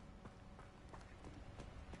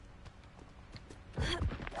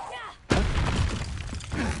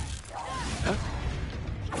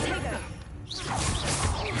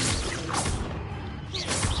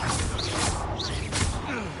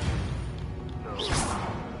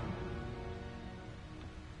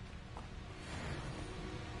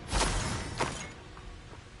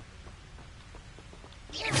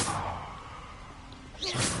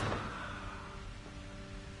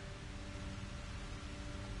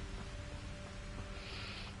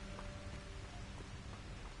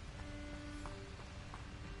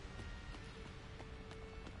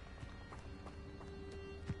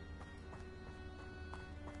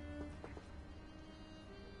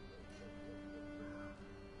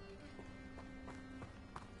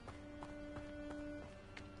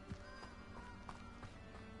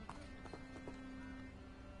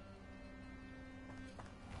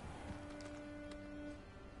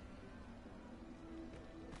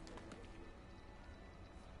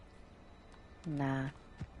 Nah.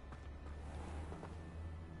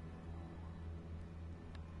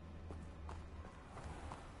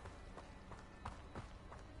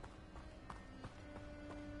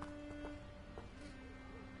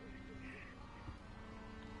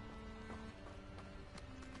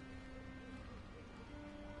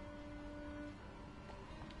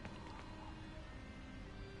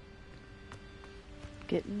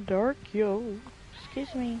 Getting dark, yo.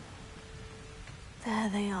 Excuse me. There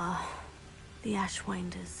they are. The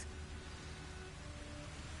Ashwinders.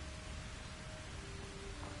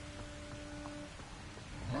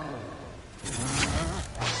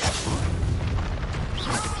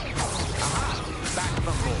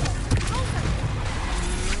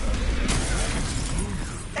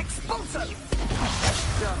 Expulso!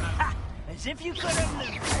 As if you could have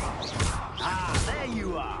lived. Ah, there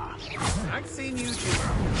you are. I've seen you do.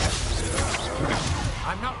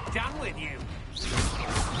 I'm not done with you.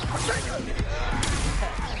 Pathetic.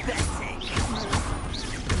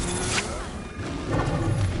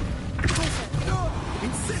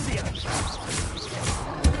 Incendio!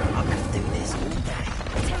 I could do this all day.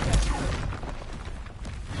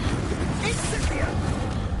 Incendio!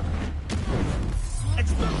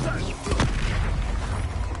 Exploso!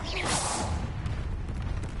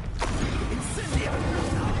 Incendio!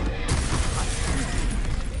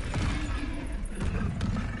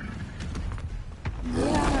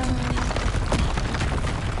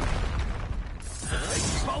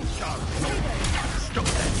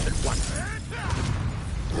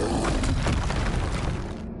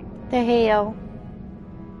 The hell.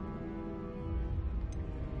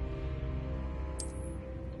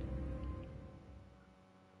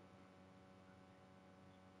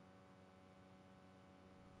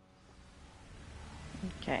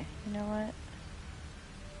 Okay, you know what?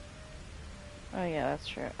 Oh yeah, that's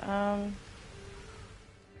true.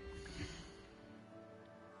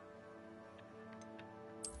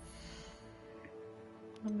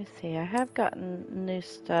 Let me see. I have gotten new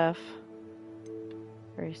stuff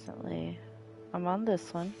recently. I'm on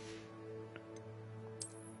this one.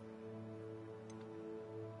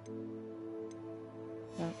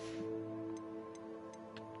 Nope.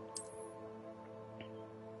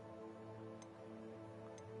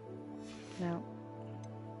 No.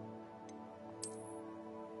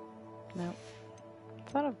 Nope. I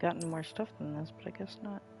thought I've gotten more stuff than this, but I guess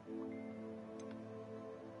not.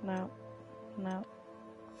 No. No.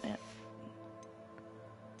 Yeah.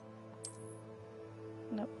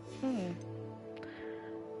 Nope.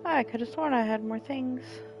 I could have sworn I had more things.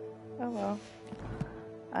 Oh well.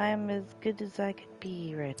 I'm as good as I could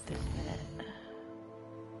be right this minute.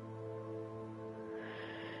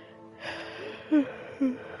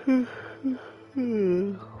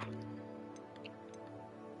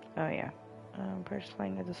 Oh yeah. Purchase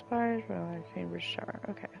flying at the spires, but I Cambridge Shower.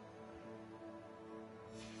 Okay.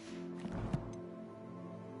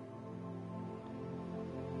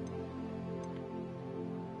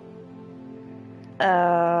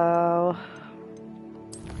 Oh.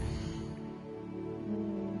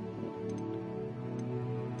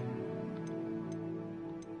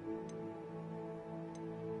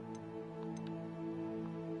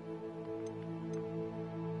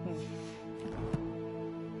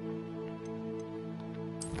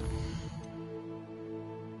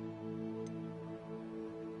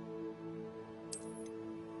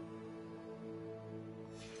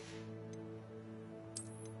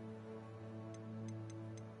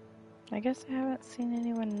 I guess I haven't seen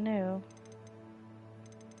anyone new.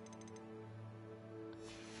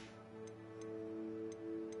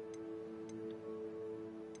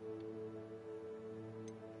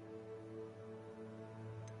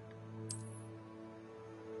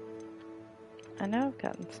 I know I've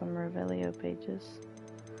gotten some Revelio pages.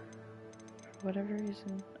 For whatever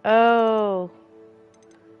reason. Oh!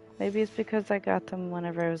 Maybe it's because I got them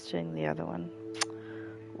whenever I was doing the other one.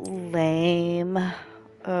 Lame.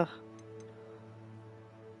 Ugh.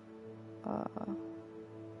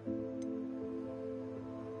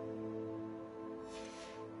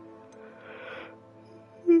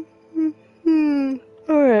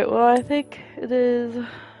 Alright, well I think it is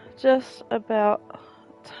just about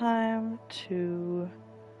time to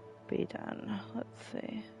be done. Let's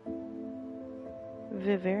see.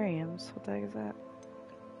 Vivariums, what the heck is that?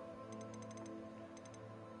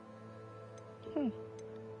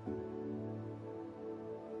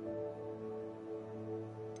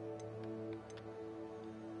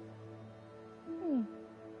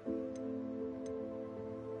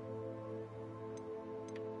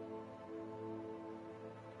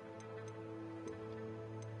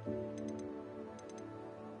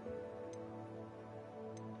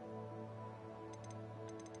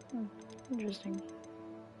 Interesting.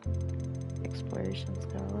 Exploration's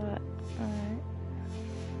got a lot. Alright.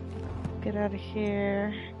 Get out of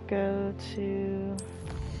here. Go to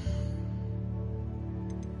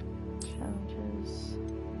challenges.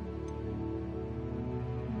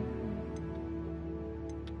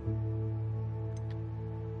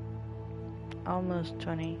 Almost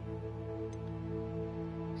 20.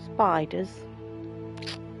 Spiders.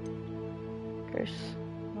 Gross.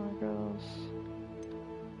 More girls.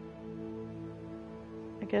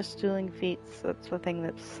 I guess dueling feats, that's the thing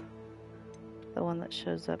that's the one that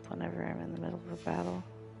shows up whenever I'm in the middle of a battle.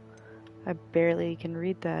 I barely can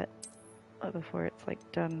read that before it's like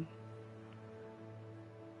done.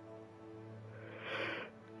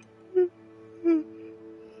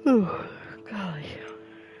 Oh, golly.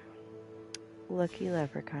 Lucky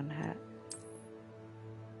leprechaun hat.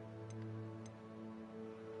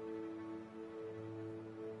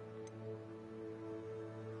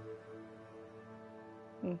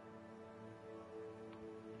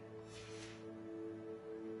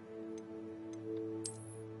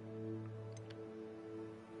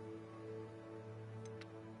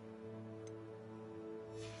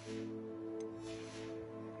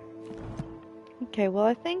 Okay, well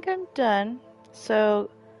I think I'm done. So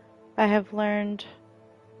I have learned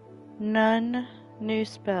none new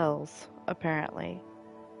spells, apparently.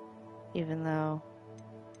 Even though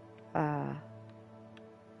I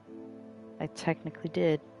technically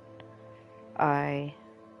did. I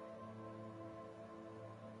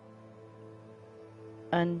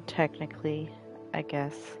untechnically, I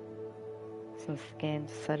guess, since the game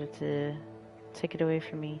decided to take it away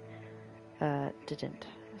from me, didn't.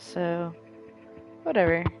 So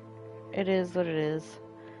whatever. It is what it is.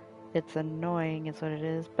 It's annoying is what it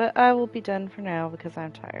is. But I will be done for now because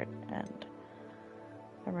I'm tired and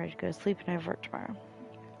I'm ready to go to sleep and I have work tomorrow.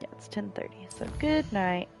 Yeah, it's 10:30. So good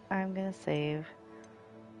night. I'm gonna save.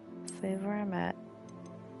 Save where I'm at.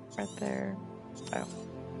 Right there. Oh.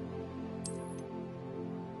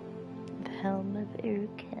 The helm of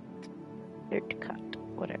Urtkot.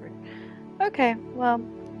 Whatever. Okay, well,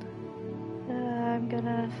 I'm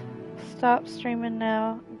gonna stop streaming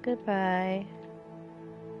now. Goodbye.